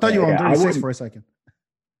 No, I thought you were on 36 for a second.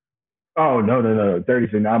 Oh no,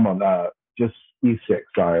 36. I'm on just E6.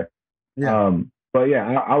 Sorry. Yeah. But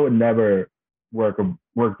yeah, I would never work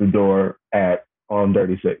the door on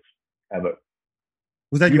 36 ever.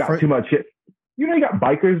 Was that your first? Too much shit. You got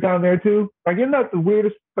bikers down there too. Like, isn't that the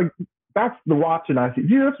weirdest? Like, that's the watching I see.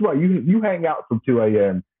 That's why you hang out from 2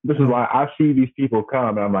 a.m. This is why I see these people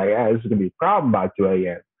come, and I'm like, this is gonna be a problem by 2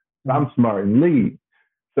 a.m. I'm smart and leave.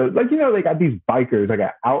 So, like, they got these bikers, like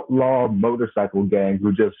an outlaw motorcycle gang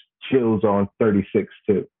who just chills on 36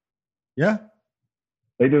 too. Yeah.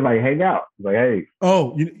 They just like hang out. Like, hey.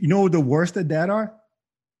 Oh, you know what the worst of that are?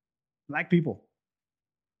 Black people.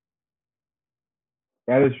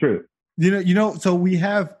 That is true. So we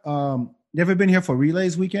have, you ever been here for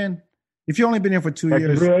Relays Weekend? If you only been here for 2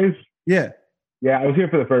 years. Relays? Yeah. Yeah, I was here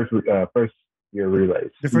for the first year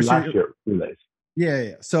Relays. The first year Relays.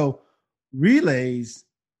 Yeah. So Relays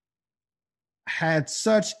had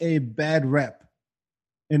such a bad rep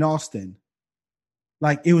in Austin.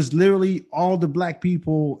 Like, it was literally all the black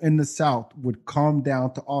people in the South would come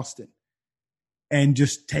down to Austin and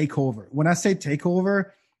just take over. When I say take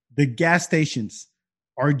over, the gas stations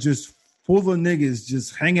are just full of niggas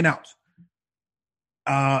just hanging out.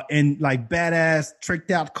 And like badass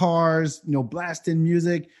tricked out cars, blasting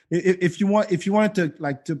music. If you wanted to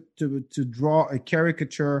like to draw a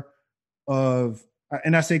caricature of,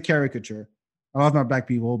 and I say caricature, I love my black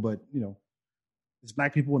people, but it's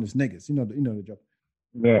black people and it's niggas. You know the joke.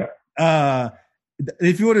 Yeah.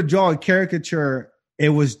 If you were to draw a caricature, it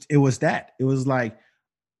was that. It was like,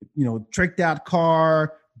 tricked out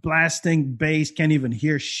car, blasting bass, can't even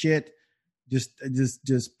hear shit.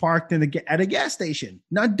 Just parked at a gas station,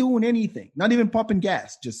 not doing anything, not even pumping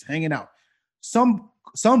gas, just hanging out. Some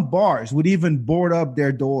bars would even board up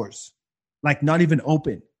their doors, like not even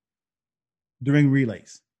open during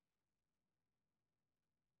Relays.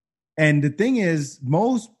 And the thing is,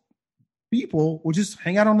 most people will just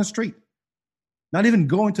hang out on the street, not even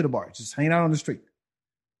going to the bar, just hanging out on the street.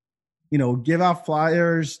 Give out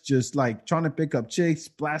flyers, just like trying to pick up chicks,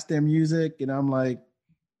 blast their music. And I'm like,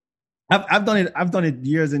 I've done it. I've done it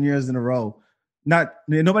years and years in a row.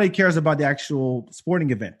 Nobody cares about the actual sporting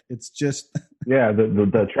event. It's just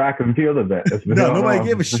the track and field event. No, nobody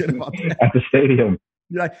gave a shit about that at the stadium.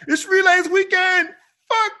 You're like, it's Relays Weekend.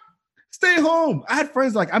 Fuck, stay home. I had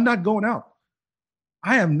friends like, I'm not going out.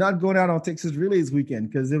 I am not going out on Texas Relays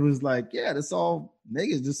Weekend because it was like, that's all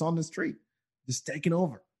niggas just on the street, just taking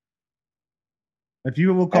over. If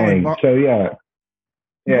you will call it if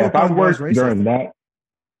I worked during that.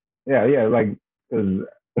 Yeah, like, if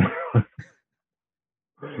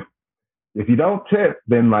you don't tip,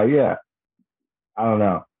 then like, I don't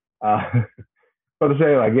know. But to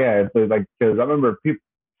say like, because I remember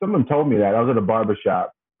someone told me that I was at a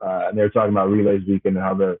barbershop and they were talking about Relays Weekend and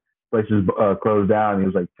how the places closed down. And he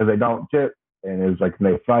was like, because they don't tip, and it was like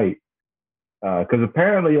they fight. Because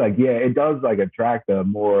apparently, like, it does like attract a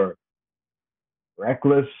more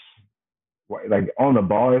reckless. Like on the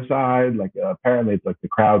bar side, like apparently it's like the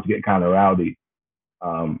crowds get kind of rowdy.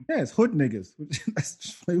 It's hood niggas. That's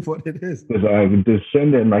just what it is. It's like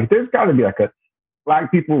descending. Like there's got to be like a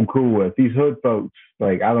black people I'm cool with these hood folks.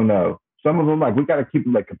 Like I don't know. Some of them like we got to keep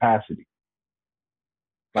them like capacity.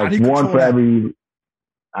 Like one for that? Every.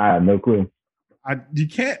 I have no clue. You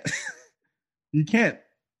can't. You can't.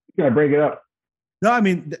 You gotta break it up. No, I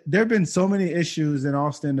mean there have been so many issues in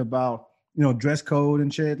Austin about. Dress code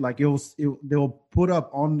and shit. Like they'll put up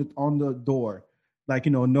on the door, like,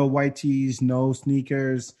 no white tees, no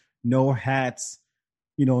sneakers, no hats,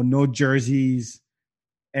 no jerseys.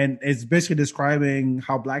 And it's basically describing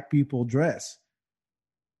how black people dress.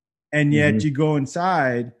 And yet you go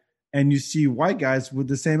inside and you see white guys with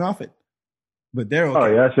the same outfit, but they're okay. Oh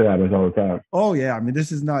yeah, that shit happens all the time. Oh yeah. I mean,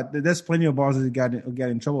 this is not, there's plenty of bars that got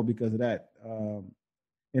in trouble because of that.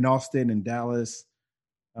 In Austin and Dallas.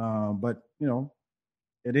 But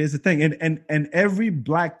it is a thing, and every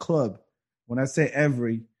black club, when I say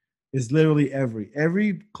every, is literally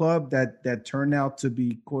every club that turned out to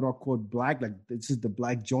be quote unquote black, like this is the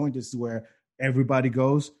black joint, this is where everybody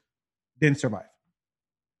goes, didn't survive,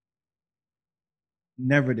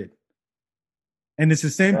 never did, and it's the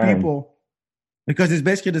same people, because it's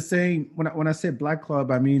basically the same. When I say black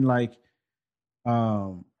club, I mean like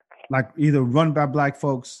either run by black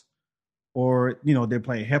folks. Or, they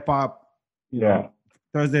play hip hop,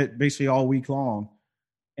 Thursday, basically all week long.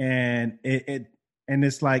 And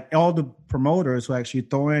it's like all the promoters who actually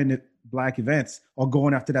throw in black events are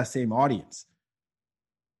going after that same audience.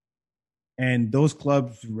 And those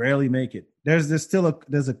clubs rarely make it. There's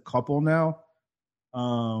a couple now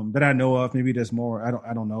that I know of. Maybe there's more.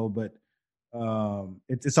 I don't know, but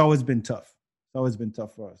it's always been tough. It's always been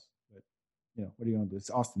tough for us. But what are you gonna do? It's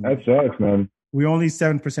Austin. That sucks, man. We're only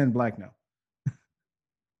 7% black now.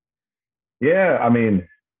 Yeah, I mean,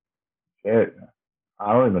 shit,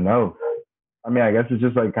 I don't even know. I mean, I guess it's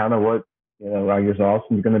just like kind of what, I guess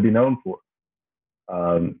Austin's going to be known for.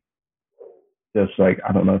 Just like,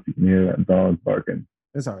 I don't know if you can hear that dog barking.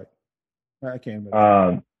 It's all right. I can't.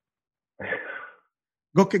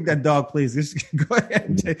 Go kick that dog, please. Just go ahead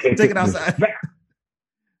and take it outside.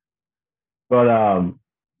 But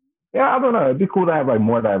yeah, I don't know. It'd be cool to have like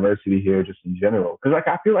more diversity here, just in general. Because like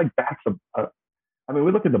I feel like that's I mean,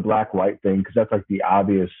 we look at the black-white thing because that's like the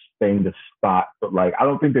obvious thing to spot. But like, I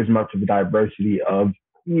don't think there's much of a diversity of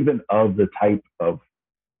the type of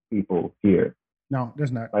people here. No,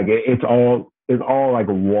 there's not. Like it's all like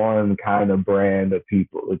one kind of brand of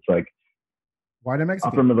people. It's like white and Mexican,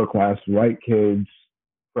 upper middle class white kids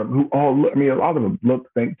from who all look. I mean, a lot of them look,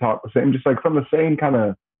 think, talk the same, just like from the same kind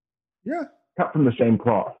of cut from the same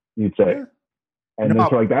cloth, you'd say. Yeah. And then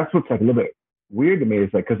so like that's what's like a little bit weird to me.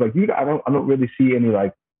 It's like because like I don't really see any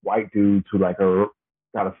like white dudes who like are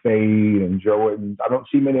got a fade and Jordans. I don't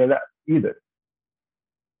see many of that either.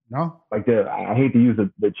 No, like I hate to use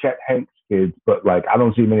the Chet Hanks kids, but like I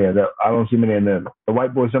don't see many of them. I don't see many of them. The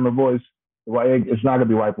white boy summer boys. It's not gonna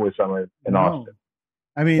be white boy summer in Austin.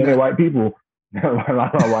 I mean, they're white people,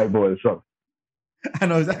 not white boys. So I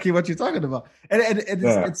know exactly what you're talking about, and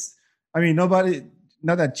it's. I mean, nobody.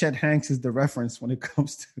 Not that Chet Hanks is the reference when it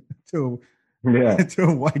comes to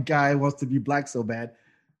a white guy who wants to be black so bad.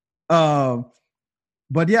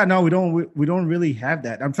 But yeah, no, we don't really have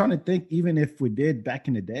that. I'm trying to think, even if we did back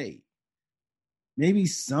in the day, maybe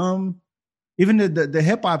even the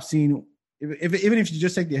hip hop scene. Even if you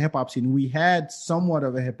just take the hip hop scene, we had somewhat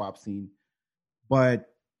of a hip hop scene, but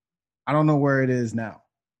I don't know where it is now.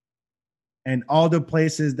 And all the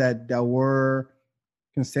places that were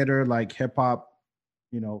considered like hip hop,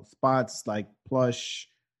 spots like Plush,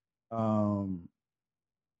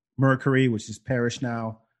 Mercury, which is Parish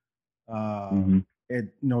now.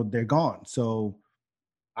 They're gone. So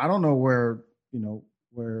I don't know where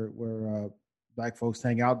black folks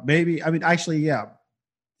hang out. Maybe, I mean, actually, yeah.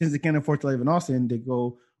 Since they can't afford to live in Austin, they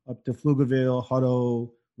go up to Pflugerville, Hutto,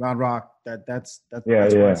 Round Rock. That's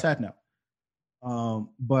where it's at now.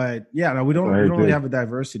 But yeah, no, we don't really have a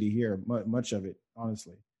diversity here, much of it,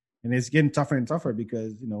 honestly. And it's getting tougher and tougher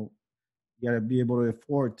because, you got to be able to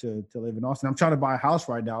afford to live in Austin. I'm trying to buy a house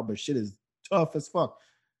right now, but shit is tough as fuck.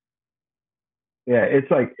 Yeah, it's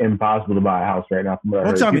like impossible to buy a house right now.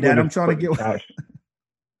 Don't tell me that. I'm trying to get cash.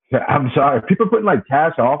 I'm sorry. People putting like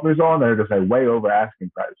cash offers on, they're just like way over asking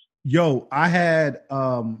price. Yo, I had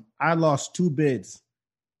I lost 2 bids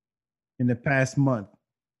in the past month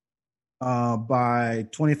by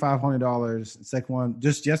 $2,500. Second one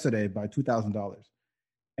just yesterday by $2,000,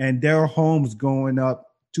 and their homes going up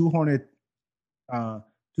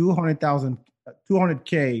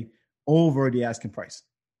 200K over the asking price.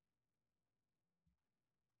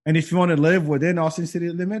 And if you want to live within Austin city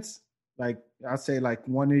limits, like I'd say like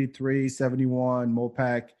 183, 71,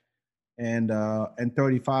 Mopac, and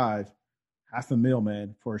 35, $500,000,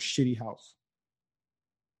 man, for a shitty house.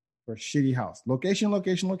 Location, but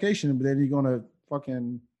then you're gonna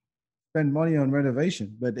fucking spend money on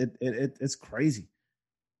renovation. But it's crazy.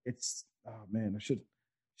 It's man, I should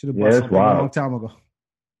have bought something a long time ago.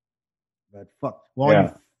 But fuck, all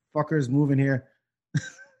you fuckers moving here.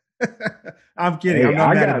 I'm kidding. I'm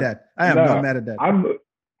not mad at that. I am not mad at that. I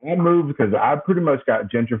moved because I pretty much got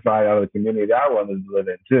gentrified out of the community that I wanted to live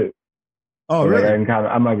in too. Oh, so really?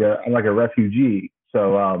 I'm like a refugee.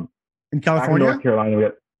 So in California, North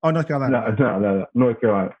Carolina. North Carolina. No, North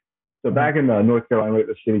Carolina. So back in North Carolina, we had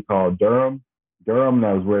a city called Durham. Durham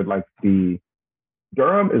is where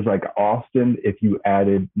Durham is like Austin if you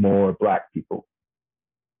added more black people.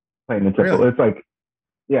 Plain and simple. Really? It's like,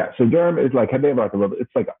 yeah. So Durham is like, they have like a little. It's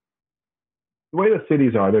like the way the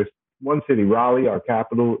cities are. There's one city, Raleigh, our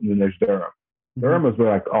capital, and then there's Durham. Mm-hmm. Durham is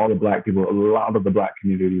where like all the black people, a lot of the black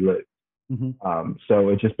community lives. Mm-hmm. So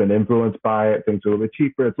it's just been influenced by it. Things are a little bit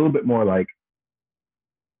cheaper. It's a little bit more like,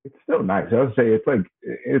 it's still nice. I would say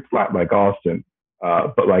it's not like Austin,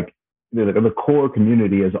 but like the core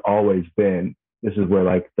community has always been, this is where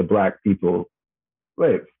like the black people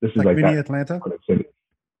live. This is like mini Atlanta.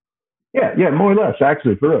 Yeah, more or less,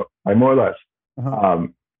 actually, for real, like more or less. Uh-huh.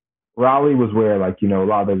 Raleigh was where like, a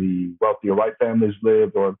lot of the wealthier white families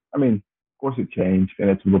lived, or, I mean, of course it changed and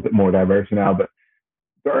it's a little bit more diverse now, but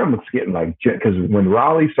Durham was getting like, because when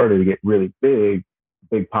Raleigh started to get really big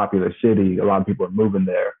popular city, a lot of people are moving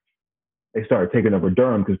there. They started taking over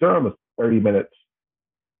Durham because Durham was 30 minutes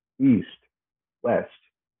west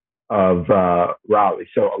of Raleigh.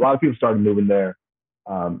 So a lot of people started moving there.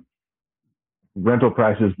 Rental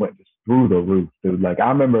prices went just through the roof, dude. Like I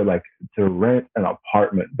remember like to rent an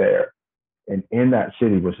apartment there and in that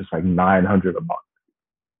city was just like $900 a month.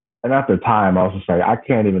 And at the time I was just like, I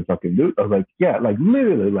can't even fucking do it. I was like, yeah, like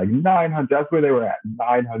literally like 900. That's where they were at.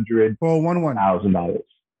 $900,000.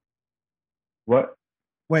 What?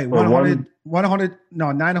 Wait, For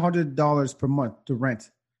 $900 per month to rent.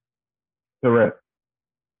 Correct.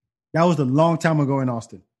 That was a long time ago in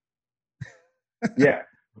Austin. Yeah.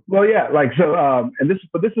 Well, yeah, like so, and this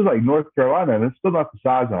is like North Carolina, and it's still not the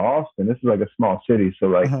size of Austin. This is like a small city, so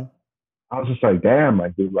like I was just like, damn,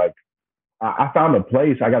 like dude, like I found a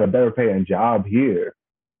place. I got a better paying job here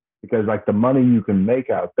because like the money you can make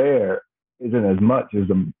out there isn't as much as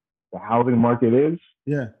the housing market is.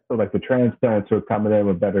 Yeah. So like the transplants are coming in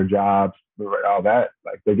with better jobs, all that.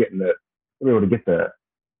 Like they're able to get the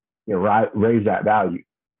raise that value.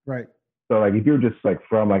 Right. So like if you're just like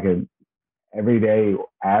from like an everyday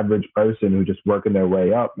average person who just working their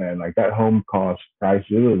way up, man, like that home cost price,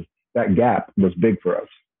 that gap was big for us.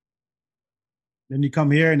 Then you come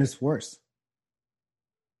here and it's worse.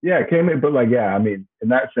 Yeah, it came in, but like, yeah, I mean, in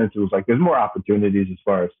that sense, it was like there's more opportunities as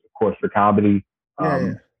far as, of course, for comedy,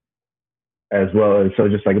 as well as so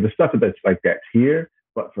just like the stuff that's here.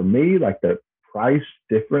 But for me, like the price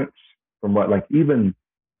difference from what, like even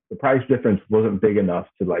the price difference wasn't big enough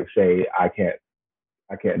to like say I can't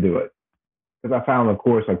do it. Because I found, of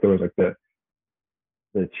course, like there was like the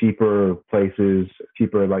cheaper places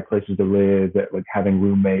to live, that like having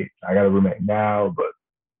roommates. I got a roommate now, but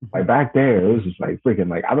like back there, it was just like freaking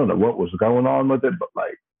like I don't know what was going on with it, but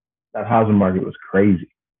like that housing market was crazy.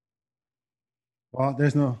 Well,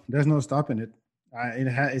 there's no stopping it.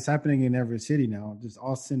 It's happening in every city now. Just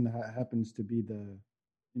Austin happens to be the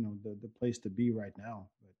place to be right now.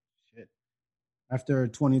 But shit, after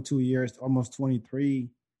 22 years, almost 23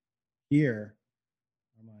 here,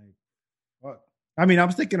 I'm like, what? I mean,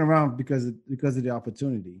 I'm sticking around because of the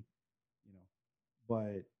opportunity,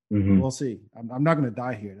 but we'll see. I'm not going to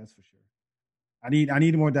die here. That's for sure. I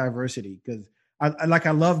need more diversity because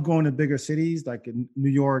I love going to bigger cities like in New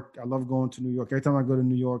York. I love going to New York. Every time I go to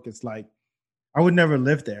New York, it's like I would never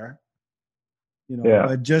live there,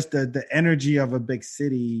 but just the energy of a big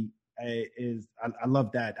city I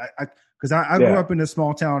love that. Because I grew up in a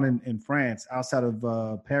small town in France outside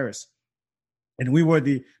of Paris. And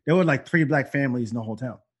there were like 3 black families in the whole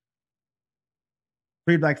town.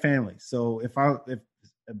 3 black families. So if a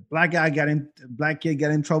black kid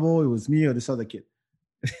got in trouble, it was me or this other kid.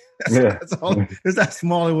 That's all. It's that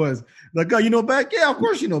small it was. Like, oh, you know Beck? Yeah, of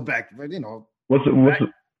course you know Beck. But what's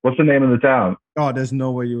the name of the town? Oh, there's no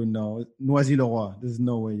way you would know. Noisy-le-Roi. There's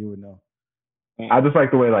no way you would know. I just like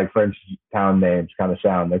the way like French town names kind of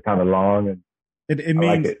sound. They're kind of long and it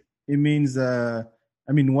means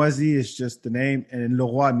Noisy is just the name, and Le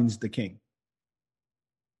Roi means the king.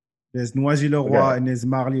 There's Noisy-le-Roi and there's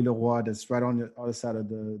Marly-le-Roi that's right on the other side of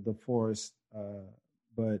the forest.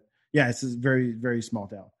 But yeah, it's a very, very small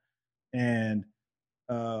town. And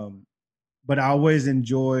but I always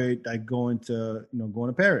enjoyed like going to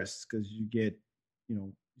Paris because you get,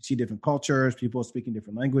 you see different cultures, people speaking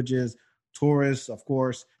different languages, tourists, of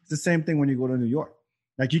course. It's the same thing when you go to New York.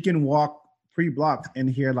 Like you can walk 3 blocks and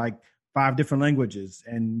hear like 5 different languages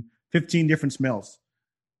and 15 different smells,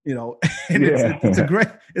 and it's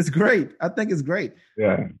great. I think it's great.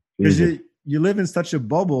 Yeah. Because you live in such a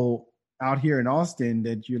bubble out here in Austin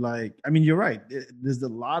that you're like, I mean, you're right. There's a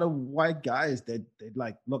lot of white guys that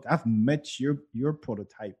like, look, I've met your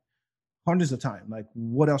prototype hundreds of times. Like,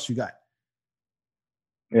 what else you got?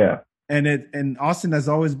 Yeah. And Austin has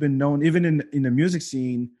always been known, even in the music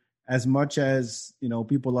scene, as much as,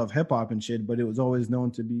 people love hip hop and shit, but it was always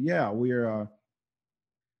known to be,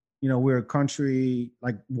 we're a country,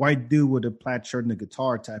 like white dude with a plaid shirt and a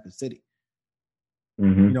guitar type of city.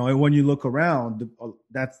 Mm-hmm. And when you look around,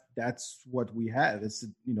 that's what we have. It's, a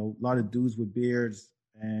lot of dudes with beards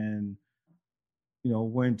and,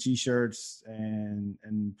 wearing t-shirts and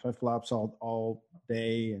flip-flops all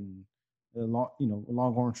day and a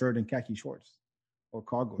longhorn shirt and khaki shorts or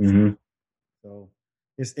cargo shorts. So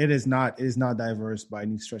it is not diverse by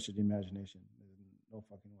any stretch of the imagination. No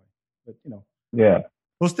fucking way. But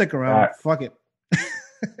we'll stick around. Fuck it.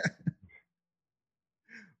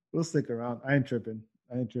 We'll stick around. I ain't tripping.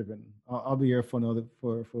 I'll be here for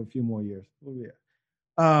a few more years. We'll be here.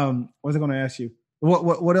 What was I going to ask you?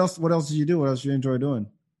 What else did you do? What else did you enjoy doing?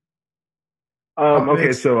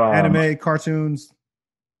 Okay, so anime, cartoons,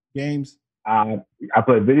 games. I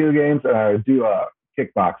play video games and I do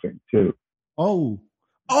kickboxing too.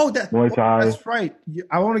 Muay Thai. That's right.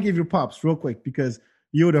 I want to give you props real quick because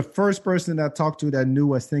you were the first person that I talked to that knew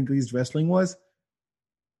what Senegalese wrestling was.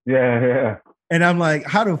 Yeah. And I'm like,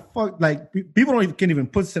 how the fuck? Like, people can't even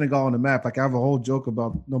put Senegal on the map. Like, I have a whole joke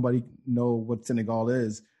about nobody know what Senegal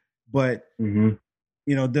is, but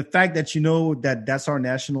the fact that that's our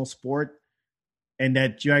national sport, and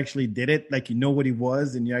that you actually did it, like what he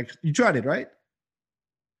was, and you tried it, right?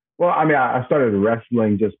 Well, I mean, I started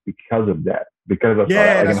wrestling just because of that. Because I saw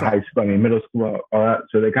that like in high school, I mean, middle school, all that.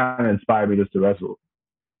 So they kind of inspired me just to wrestle.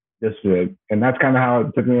 And that's kind of how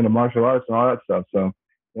it took me into martial arts and all that stuff. So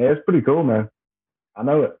yeah, it's pretty cool, man. I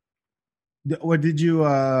know it. What did you?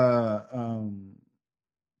 So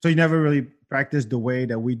you never really practiced the way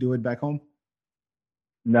that we do it back home?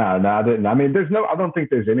 No, I didn't. I mean, I don't think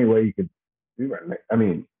there's any way you could do it. I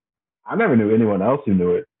mean, I never knew anyone else who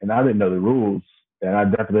knew it, and I didn't know the rules, and I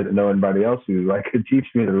definitely didn't know anybody else who like could teach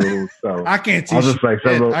me the rules. So I can't teach. I was just like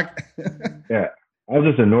yeah. I was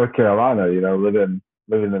just in North Carolina,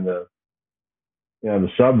 living in the the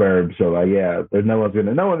suburbs. So like, yeah, there's no one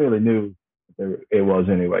really knew it was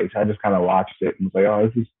anyway. So I just kind of watched it and was like,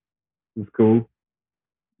 oh, this is cool.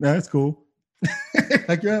 Yeah, that's cool.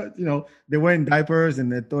 Like, they wear in diapers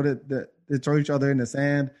and they throw each other in the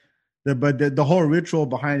sand. But the whole ritual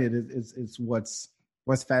behind it is what's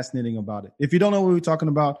fascinating about it. If you don't know what we're talking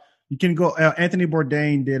about, you can go. Anthony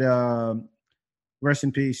Bourdain did rest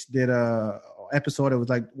in peace. Did a episode. It was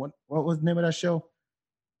like what was the name of that show?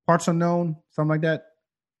 Parts Unknown, something like that.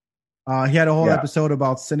 He had a whole episode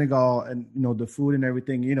about Senegal and the food and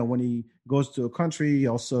everything. When he goes to a country, he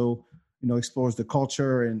also explores the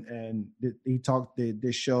culture and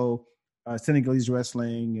they show Senegalese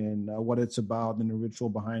wrestling and what it's about and the ritual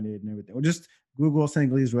behind it and everything. Or just Google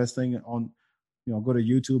Senegalese wrestling on, go to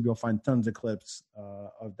YouTube. You'll find tons of clips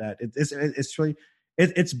of that. It's really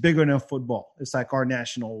it's bigger than football. It's like our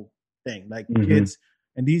national thing. Like kids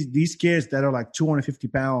and these kids that are like 250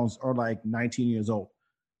 pounds are like 19 years old.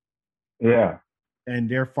 Yeah, and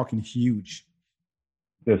they're fucking huge.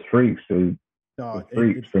 Just freaks, dude. Dog,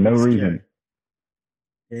 freaks for no reason.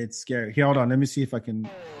 It's scary. Here, hold on. Let me see if I can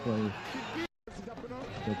play.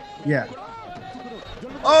 Yeah.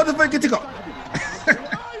 Oh, the fucking tickle.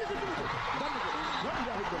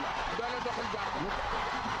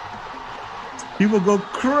 People go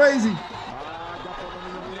crazy.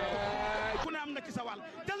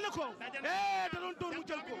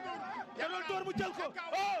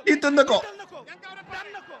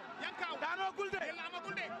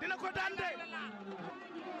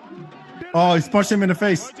 Oh, he's punched him in the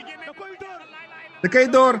face. The K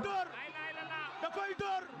door.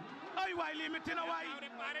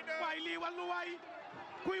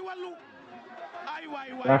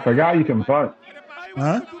 I forgot you can punch.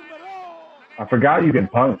 Huh? I forgot you can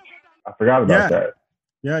punch. I forgot about that.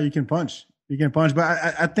 Yeah, you can punch. You can punch, but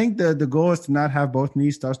I think the goal is to not have both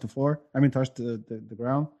knees touch the floor. I mean, touch the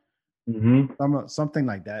ground. Mm-hmm. Something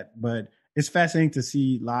like that. But it's fascinating to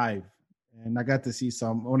see live. And I got to see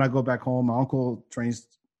some when I go back home. My uncle trains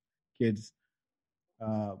kids,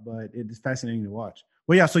 but it is fascinating to watch.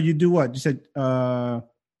 Well, yeah. So you do what? You said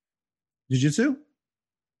jiu-jitsu?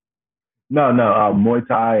 No, Muay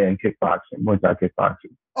Thai and kickboxing. Muay Thai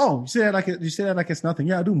kickboxing. Oh, you say that like it's nothing.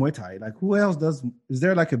 Yeah, I do Muay Thai. Like, who else does? Is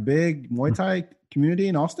there like a big Muay Thai community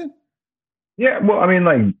in Austin? Yeah, well, I mean,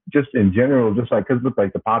 like just in general, just like because with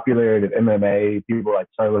like the popularity of MMA, people like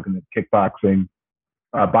started looking at kickboxing.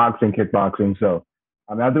 Boxing, kickboxing. So,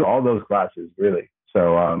 I mean, I do all those classes really.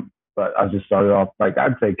 So, but I just started off like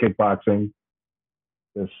I'd say kickboxing.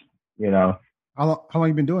 Just How long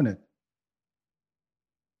you been doing it?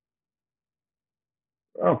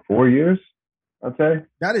 Oh, 4 years, I'd say.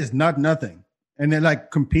 That is not nothing. And then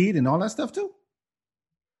like compete and all that stuff too.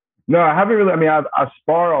 No, I haven't really. I mean, I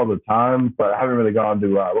spar all the time, but I haven't really gone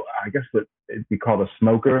to. I guess what it'd be called a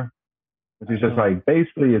smoker. Which is just like,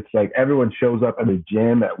 basically, it's like everyone shows up at the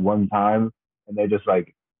gym at one time and they just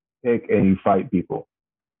like pick and you fight people.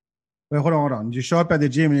 Wait, hold on. You show up at the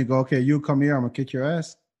gym and you go, okay, you come here, I'm going to kick your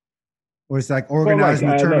ass? Or it's like organized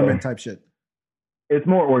tournament type shit? It's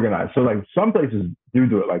more organized. So like some places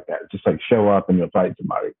do it like that. Just like show up and you'll fight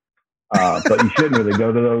somebody. But you shouldn't really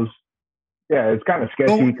go to those. Yeah, it's kind of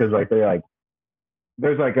sketchy because like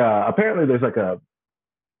there's like apparently there's like a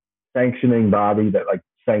sanctioning body that like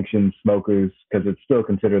sanctions smokers because it's still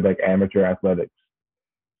considered like amateur athletics.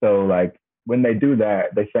 So like when they do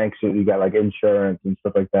that, they sanction, you got like insurance and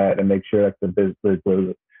stuff like that and make sure that the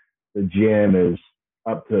gym is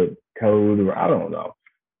up to code or I don't know.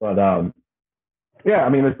 But yeah, I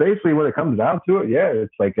mean, it's basically when it comes down to it. Yeah,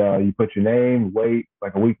 it's like you put your name, weight,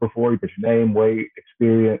 like a week before you put your name, weight,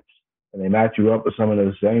 experience, and they match you up with someone of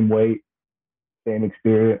the same weight, same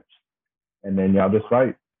experience, and then y'all just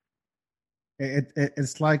fight.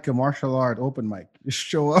 It's like a martial art open mic. You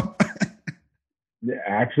show up. Yeah,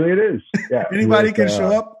 actually, it is. Yeah, Anybody can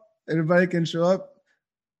show up. Everybody can show up.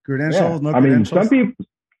 Credentials, no credentials. I mean,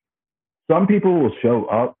 some people will show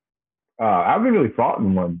up. I haven't really fought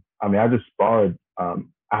in one. I mean, I just sparred.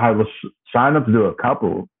 I was signed up to do a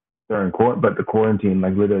couple during but the quarantine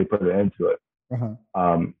like literally put an end to it.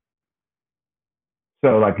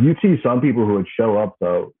 So like you see some people who would show up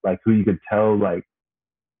though, like who you could tell like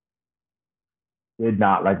did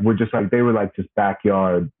not like were just like they were like just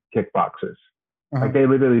backyard kickboxers. Like they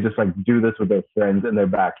literally just like do this with their friends in their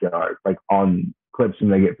backyard, like on clips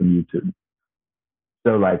and they get from YouTube.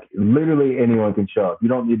 So like literally anyone can show up. You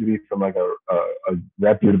don't need to be from like a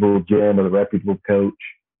reputable gym or a reputable coach.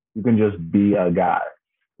 You can just be a guy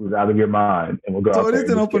who's out of your mind and we'll go. So it is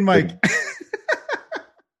an open mic.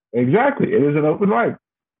 Exactly. It is an open mic.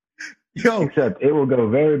 Yo. Except it will go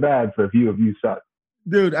very bad for a few of you suck.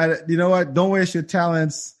 Dude, you know what? Don't waste your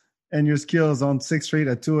talents and your skills on 6th Street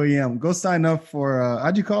at 2 a.m. Go sign up for,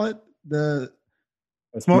 how'd you call it? The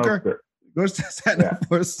smoker? Go sign up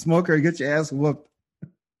for a smoker and get your ass whooped.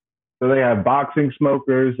 So they have boxing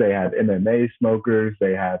smokers. They have MMA smokers.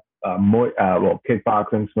 They have,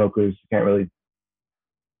 kickboxing smokers. You can't really,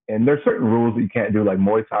 and there's certain rules that you can't do, like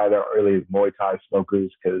Muay Thai. There are early Muay Thai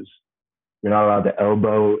smokers because you're not allowed to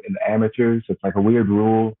elbow in the amateurs. It's like a weird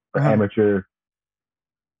rule for amateur.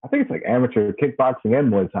 I think it's like amateur kickboxing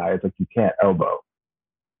and Muay Thai. It's like you can't elbow.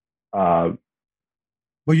 But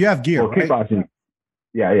you have gear, right? Kickboxing,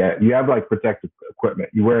 yeah. You have like protective equipment.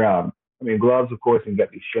 You wear, gloves, of course, and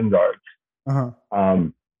get these shin guards.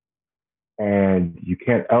 And you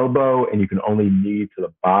can't elbow, and you can only knee to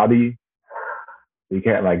the body. You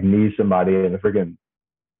can't like knee somebody in the freaking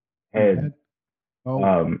head.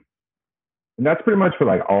 And that's pretty much for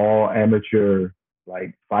like all amateur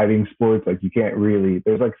like fighting sports. Like you can't really.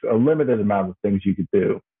 There's like a limited amount of things you could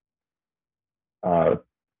do.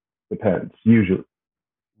 Depends usually.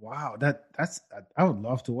 Wow, that's I would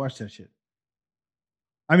love to watch that shit.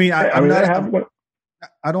 I mean,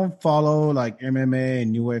 I don't follow like MMA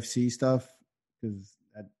and UFC stuff because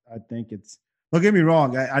I think it's. Don't get me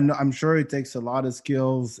wrong. I'm sure it takes a lot of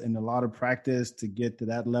skills and a lot of practice to get to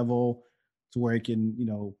that level, to where it can,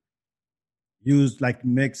 use like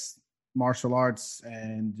mixed martial arts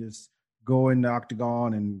and just go in the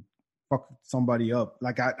octagon and fuck somebody up.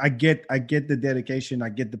 Like I get the dedication, I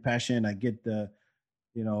get the passion, I get the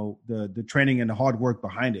training and the hard work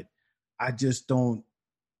behind it. I just don't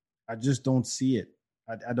see it.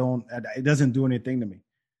 It doesn't do anything to me.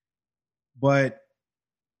 But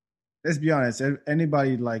let's be honest.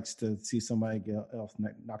 Anybody likes to see somebody else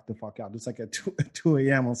knock the fuck out. It's like at 2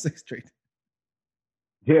 a.m. on 6th Street.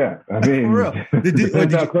 Yeah, I mean, for real.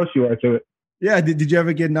 Depends how close you are to it. Yeah, did you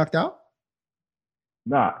ever get knocked out?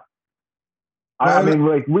 Nah. You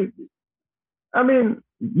can,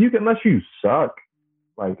 unless you suck.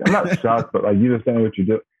 Like, I'm not suck, but like you just know what you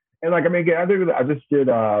do. And like, I just did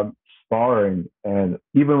sparring, and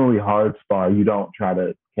even when we hard spar, you don't try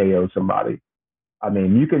to KO somebody. I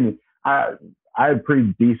mean, you can. I had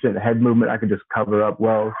pretty decent head movement. I could just cover up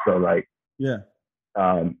well. So like, yeah,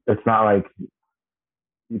 it's not like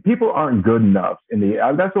people aren't good enough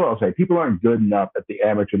that's what I'll say. People aren't good enough at the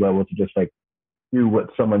amateur level to just like do what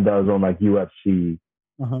someone does on like UFC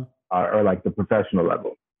or like the professional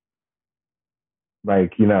level.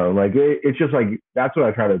 Like, it's just like, that's what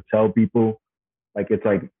I try to tell people. Like, it's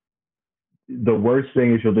like, the worst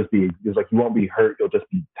thing is you won't be hurt. You'll just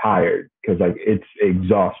be tired. Cause like, it's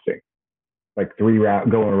exhausting. Like 3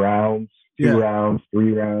 rounds, going rounds, 2 rounds,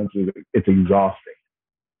 3 rounds. It's exhausting.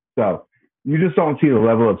 So you just don't see the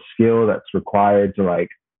level of skill that's required to like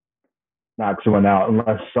knock someone out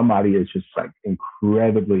unless somebody is just like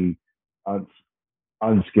incredibly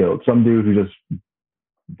unskilled. Some dude who just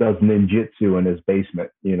does ninjutsu in his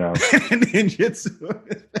basement, Ninjutsu in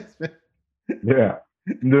his basement. Yeah.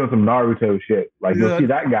 Doing some Naruto shit. Like, you'll see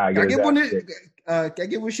that guy. Can I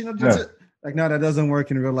get Wishino Jutsu? Yeah. Like, no, that doesn't work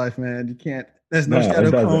in real life, man. You can't. There's no Shadow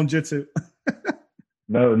Clone Jutsu.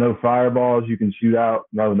 No fireballs you can shoot out.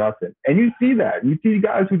 No, nothing. And you see that. You see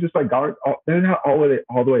guys who just like they're not all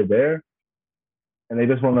the way there, and they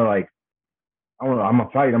just want to like, I'm a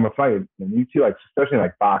fight. And you see like, especially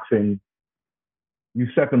like boxing, you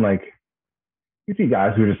step in like, you see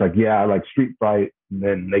guys who are just like, yeah, like street fight, and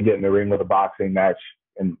then they get in the ring with a boxing match,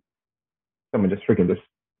 and someone just freaking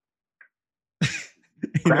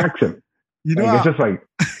cracks him. It's just like.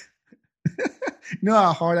 You know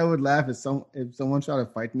how hard I would laugh if someone tried to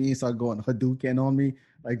fight me and started going Hadouken on me,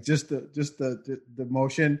 like just the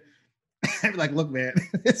motion. I'd be like, look, man,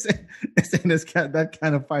 this ain't that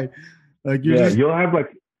kind of fight. Like you'll have like,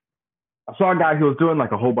 I saw a guy who was doing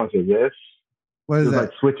like a whole bunch of this. What is that?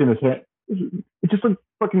 Like switching his hand. It's just like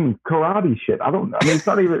fucking karate shit. I don't know. I mean, it's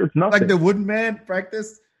not even. It's nothing. Like the Woodman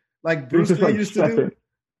practice, like Bruce Lee used to do.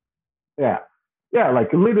 Yeah. Yeah,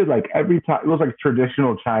 like literally, like every time it was like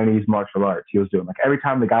traditional Chinese martial arts he was doing. Like every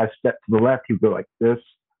time the guy stepped to the left, he'd go like this,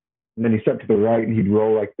 and then he stepped to the right, and he'd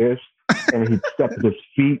roll like this, and he'd step with his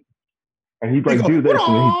feet, and he'd like do this,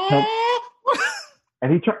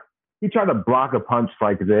 and he tried to block a punch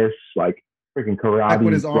like this, like freaking karate, like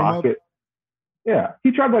with his arm block up? it. Yeah,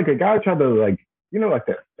 he tried like a guy tried to like, you know, like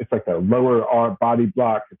it's like the lower arm body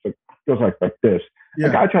block. It's like goes like this. Yeah.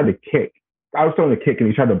 A guy tried to kick. I was throwing a kick, and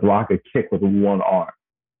he tried to block a kick with one arm.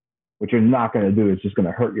 What you're not going to do is just going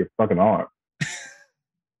to hurt your fucking arm.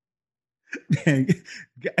 Man,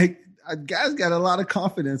 guys got a lot of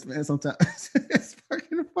confidence, man. Sometimes it's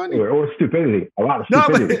fucking funny. Or stupidity. A lot of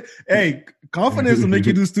stupidity. No, but hey, confidence will make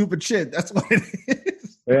you do stupid shit. That's what it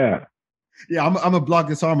is. Yeah. Yeah, I'm gonna block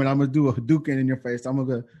this arm and I'm gonna do a Hadouken in your face. I'm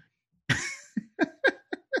gonna.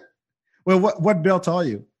 Well, what belt are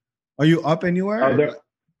you? Are you up anywhere?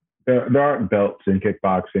 There aren't belts in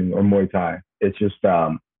kickboxing or Muay Thai. It's just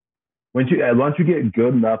once you get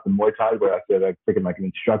good enough in Muay Thai, where I said like freaking like an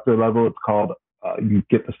instructor level, it's called you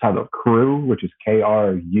get this type of crew, which is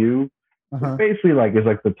KRU. Uh-huh. Basically, like it's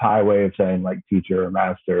like the Thai way of saying like teacher or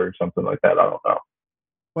master or something like that. I don't know.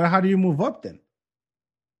 Well, how do you move up then?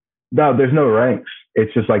 No, there's no ranks.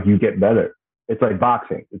 It's just like you get better. It's like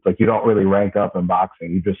boxing. It's like you don't really rank up in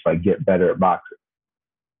boxing. You just like get better at boxing.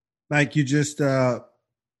 Like you just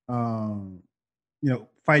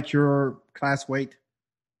fight your class weight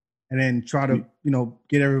and then try to,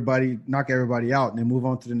 knock everybody out and then move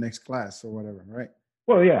on to the next class or whatever, right?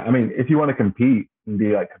 Well, yeah. I mean, if you want to compete and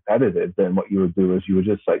be like competitive, then what you would do is you would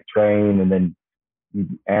just like train and then you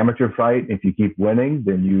amateur fight. If you keep winning,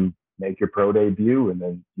 then you make your pro debut and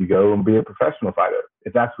then you go and be a professional fighter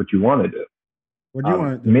if that's what you want to do. What do you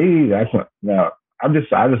want to do? Me, that's not, no. I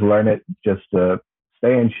just learn it just to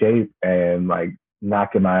stay in shape and like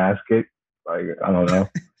not get my ass kicked. Like, I don't know.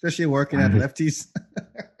 Especially working at lefties.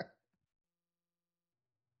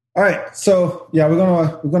 All right. So yeah, we're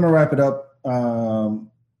gonna wrap it up.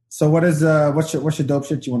 So what's your dope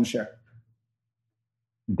shit you want to share?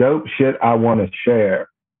 Dope shit I want to share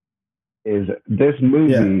is this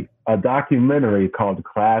movie, a documentary called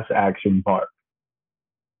Class Action Park.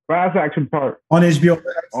 Class Action Park on HBO.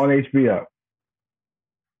 On HBO.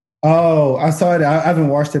 Oh, I saw it. I haven't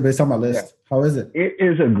watched it, but it's on my list. Yeah. How is it? It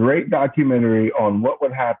is a great documentary on what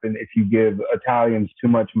would happen if you give Italians too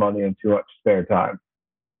much money and too much spare time.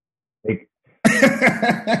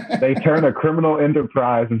 They turn a criminal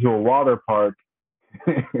enterprise into a water park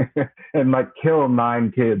and like kill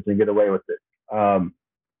 9 kids and get away with it.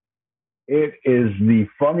 It is the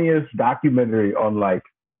funniest documentary on like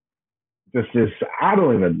just I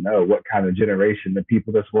don't even know what kind of generation the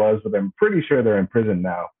people this was, but I'm pretty sure they're in prison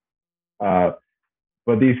now.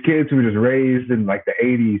 But these kids who were just raised in like the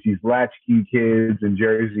 80s, these latchkey kids in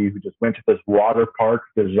Jersey who just went to this water park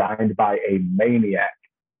designed by a maniac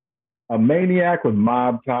with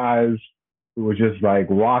mob ties who was just like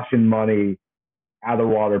washing money out of the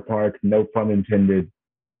water park, no pun intended.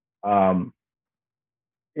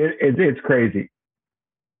 It's crazy.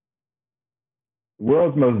 The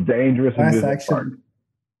world's most dangerous amusement park.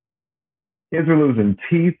 Kids were losing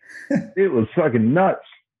teeth. It was fucking nuts.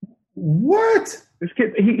 What? This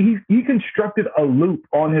kid, he constructed a loop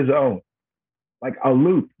on his own. Like a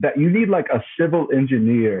loop that you need like a civil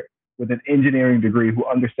engineer with an engineering degree who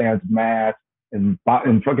understands math and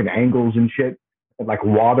fucking angles and shit and like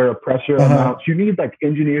water pressure amounts. You need like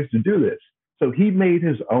engineers to do this. So he made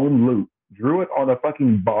his own loop, drew it on a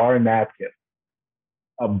fucking bar napkin.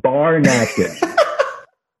 A bar napkin.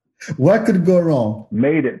 What could go wrong?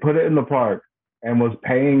 Made it, put it in the park, and was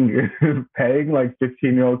paying like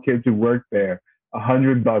 15-year-old kids who worked there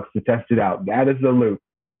 $100 to test it out. That is the loop.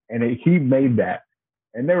 And he made that.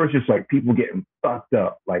 And there was just like people getting fucked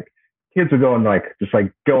up. Like kids were going like, just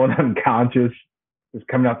like going unconscious, just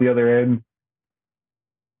coming out the other end.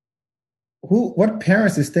 What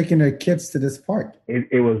parents is taking their kids to this park?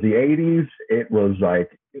 It was the 80s. It was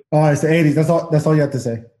like, oh, it's the 80s. That's all you have to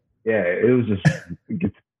say. Yeah, it was just,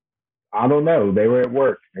 I don't know. They were at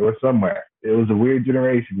work. They were somewhere. It was a weird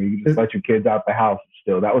generation where you could just let your kids out the house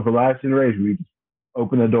still. That was the last generation where you just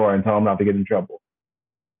open the door and tell them not to get in trouble.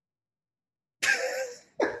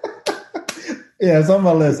 Yeah, it's on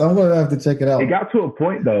my list. I'm going to have to check it out. It got to a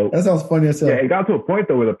point, though. That sounds funny as hell. Yeah, it got to a point,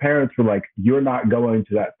 though, where the parents were like, you're not going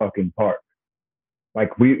to that fucking park.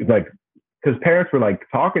 Because parents were like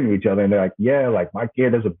talking to each other and they're like, yeah, like my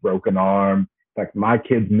kid has a broken arm. Like my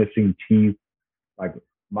kid's missing teeth. Like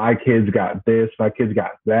my kids got this, my kids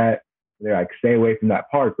got that. And they're like, stay away from that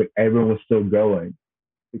park. But everyone was still going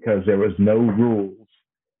because there was no rules.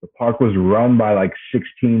 The park was run by like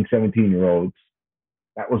 16, 17-year-olds.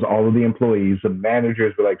 That was all of the employees. The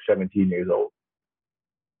managers were like 17 years old.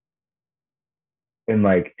 And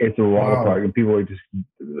like, it's a water park and people were just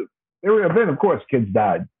Then of course kids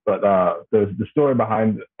died, but the story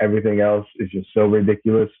behind everything else is just so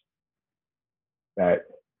ridiculous that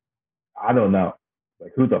I don't know.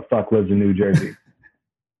 Like, who the fuck lives in New Jersey?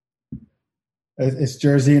 It's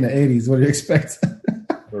Jersey in the 80s. What do you expect?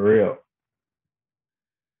 For real.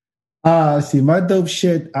 See, my dope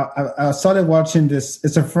shit. I started watching this.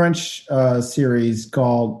 It's a French series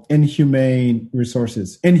called Inhuman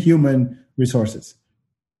Resources.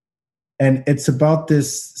 And it's about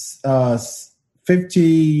this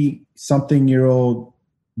 50-something-year-old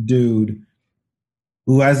dude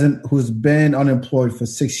who's been unemployed for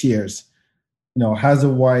 6 years. Has a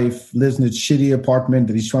wife, lives in a shitty apartment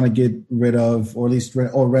that he's trying to get rid of, or at least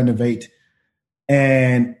renovate.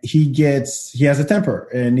 And he has a temper,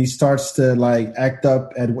 and he starts to like act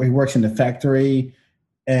up he works in the factory,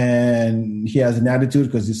 and he has an attitude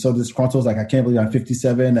because he's so disgruntled. Like, I can't believe I'm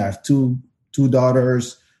 57. I have two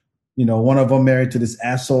daughters. One of them married to this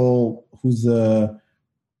asshole who's a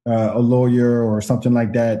lawyer or something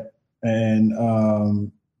like that, and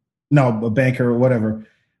a banker or whatever.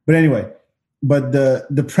 But anyway,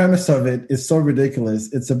 the premise of it is so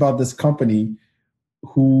ridiculous. It's about this company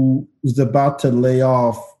who is about to lay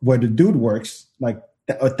off where the dude works, like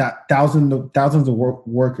thousands of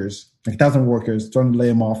workers, like 1,000 workers, trying to lay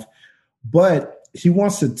him off. But he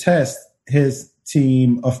wants to test his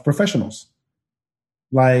team of professionals.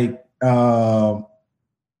 Like, and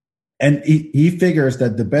he figures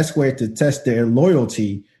that the best way to test their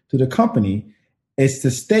loyalty to the company is to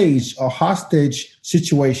stage a hostage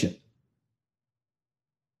situation.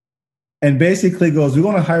 And basically goes, we're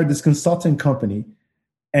going to hire this consulting company,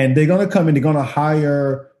 and they're going to come in, they're going to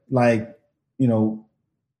hire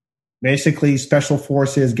basically special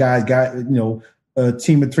forces guys, a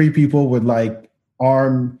team of 3 people with like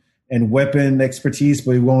arm and weapon expertise,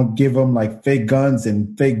 but we won't give them like fake guns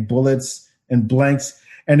and fake bullets and blanks.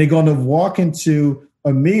 And they're going to walk into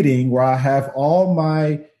a meeting where I have all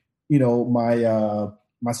my,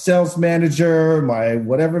 my sales manager, my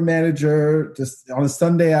whatever manager, just on a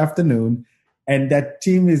Sunday afternoon. And that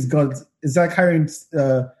team is like hiring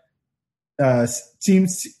SEAL Team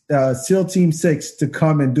 6 to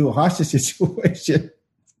come and do a hostage situation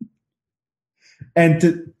and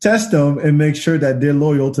to test them and make sure that they're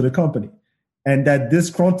loyal to the company. And that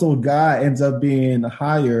disgruntled guy ends up being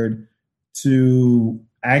hired to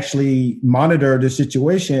actually monitor the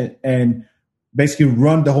situation and basically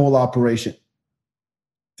run the whole operation.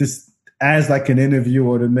 Just as like an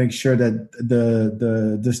interviewer to make sure that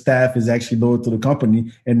the staff is actually loyal to the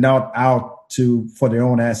company and not out for their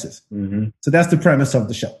own asses. Mm-hmm. So that's the premise of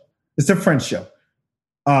the show. It's a French show.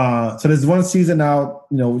 So there's one season out.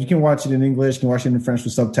 You can watch it in English, you can watch it in French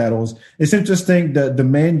with subtitles. It's interesting. The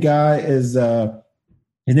main guy is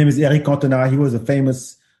his name is Eric Cantona. He was a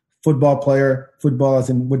famous football player. Football as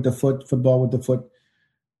in with the foot. Football with the foot.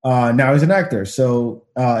 Now he's an actor. So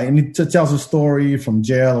and he tells a story from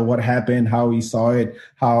jail or what happened, how he saw it,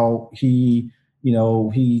 how he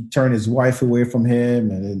turned his wife away from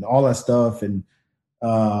him and all that stuff. And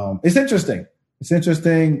it's interesting. It's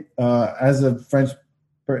interesting. As a French,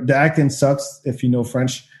 the acting sucks if you know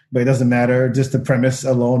French, but it doesn't matter. Just the premise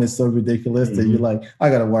alone is so ridiculous that you're like, I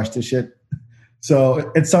gotta watch this shit.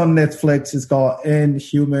 So it's on Netflix. It's called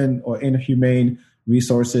Inhumane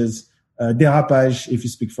Resources. Dérapage, if you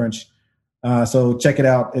speak French. So check it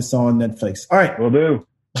out. It's on Netflix. All right. Will do.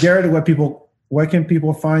 Jared, where can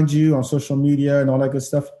people find you on social media and all that good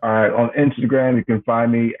stuff? All right. On Instagram, you can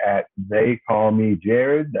find me at They Call Me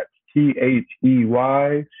Jared. That's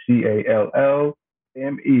THEYCALLMEJARED.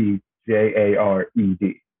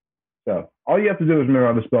 So all you have to do is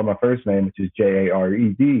remember how to spell my first name, which is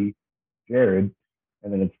JARED, Jared,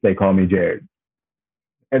 and then it's They Call Me Jared.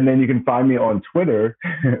 And then you can find me on Twitter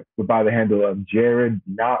by the handle of Jared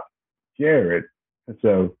Not Jared.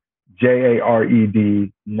 So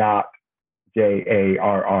JARED not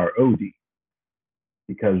JARROD.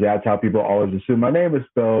 Because that's how people always assume my name is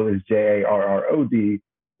spelled is JARROD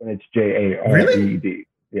when it's JARED. Really?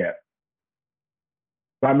 Yeah.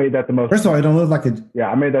 So I made that the most. First of all, it don't look like a. Yeah,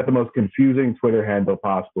 I made that the most confusing Twitter handle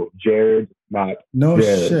possible. Jared Not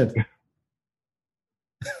Jared. Shit.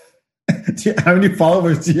 How many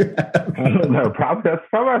followers do you have? I don't know. Probably I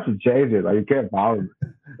should change it. Like, you can't follow me.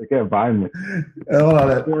 You can't find me. Hold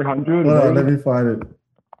on. 400. Hold on, let me find it.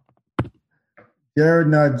 Jared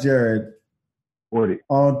Not Jared. 40.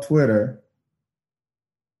 On Twitter.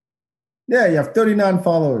 Yeah, you have 39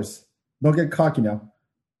 followers. Don't get cocky now.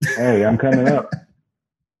 Hey, I'm coming up.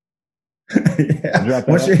 Yeah.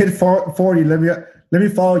 Once you hit 40, let me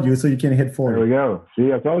follow you so you can hit 40. There we go.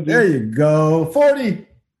 See, I told you. There you go. 40.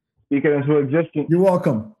 Speaking into existence. You're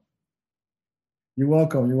welcome. You're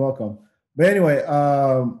welcome. You're welcome. But anyway,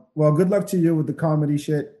 well, good luck to you with the comedy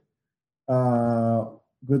shit.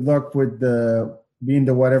 Good luck with being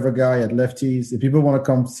the whatever guy at Lefties. If people want to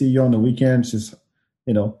come see you on the weekends, just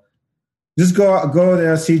go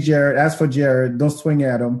there, see Jared, ask for Jared. Don't swing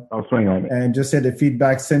at him. I'll swing on it. And just say the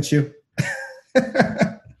feedback sent you.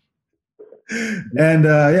 And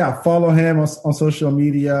follow him on social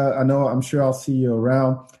media. I'm sure I'll see you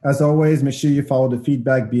around. As always, make sure you follow the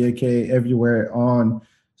Feedback BAK everywhere on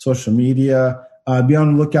social media. Be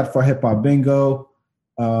on the lookout for Hip Hop Bingo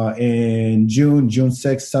in June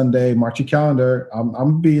 6th, Sunday. Mark your calendar. I'm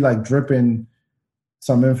gonna be like dripping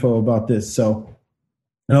some info about this. So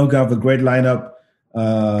I know we have a great lineup.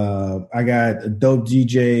 I got a dope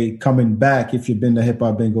DJ coming back. If you've been to Hip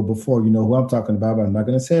Hop Bingo before, you know who I'm talking about, but I'm not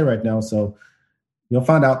going to say it right now. So you'll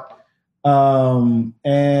find out.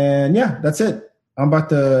 And yeah, that's it. I'm about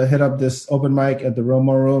to hit up this open mic at the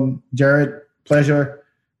Romo Room. Jared, pleasure.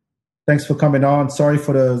 Thanks for coming on. Sorry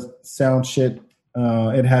for the sound shit.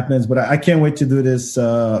 It happens, but I can't wait to do this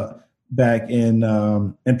back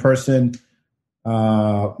in person,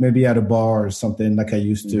 maybe at a bar or something like I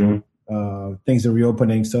used to. Mm-hmm. Things are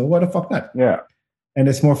reopening, so what the fuck not? Yeah. And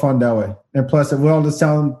it's more fun that way. And plus, with all the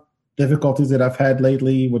sound difficulties that I've had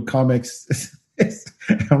lately with comics,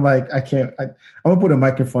 I'm like, I'm going to put a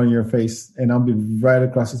microphone in your face and I'll be right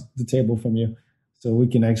across the table from you so we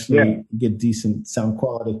can actually get decent sound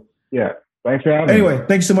quality. Yeah. Thanks for having me. Anyway,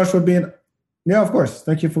 thanks so much for being... Yeah, of course.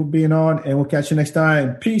 Thank you for being on, and we'll catch you next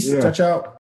time. Peace. Ciao, ciao.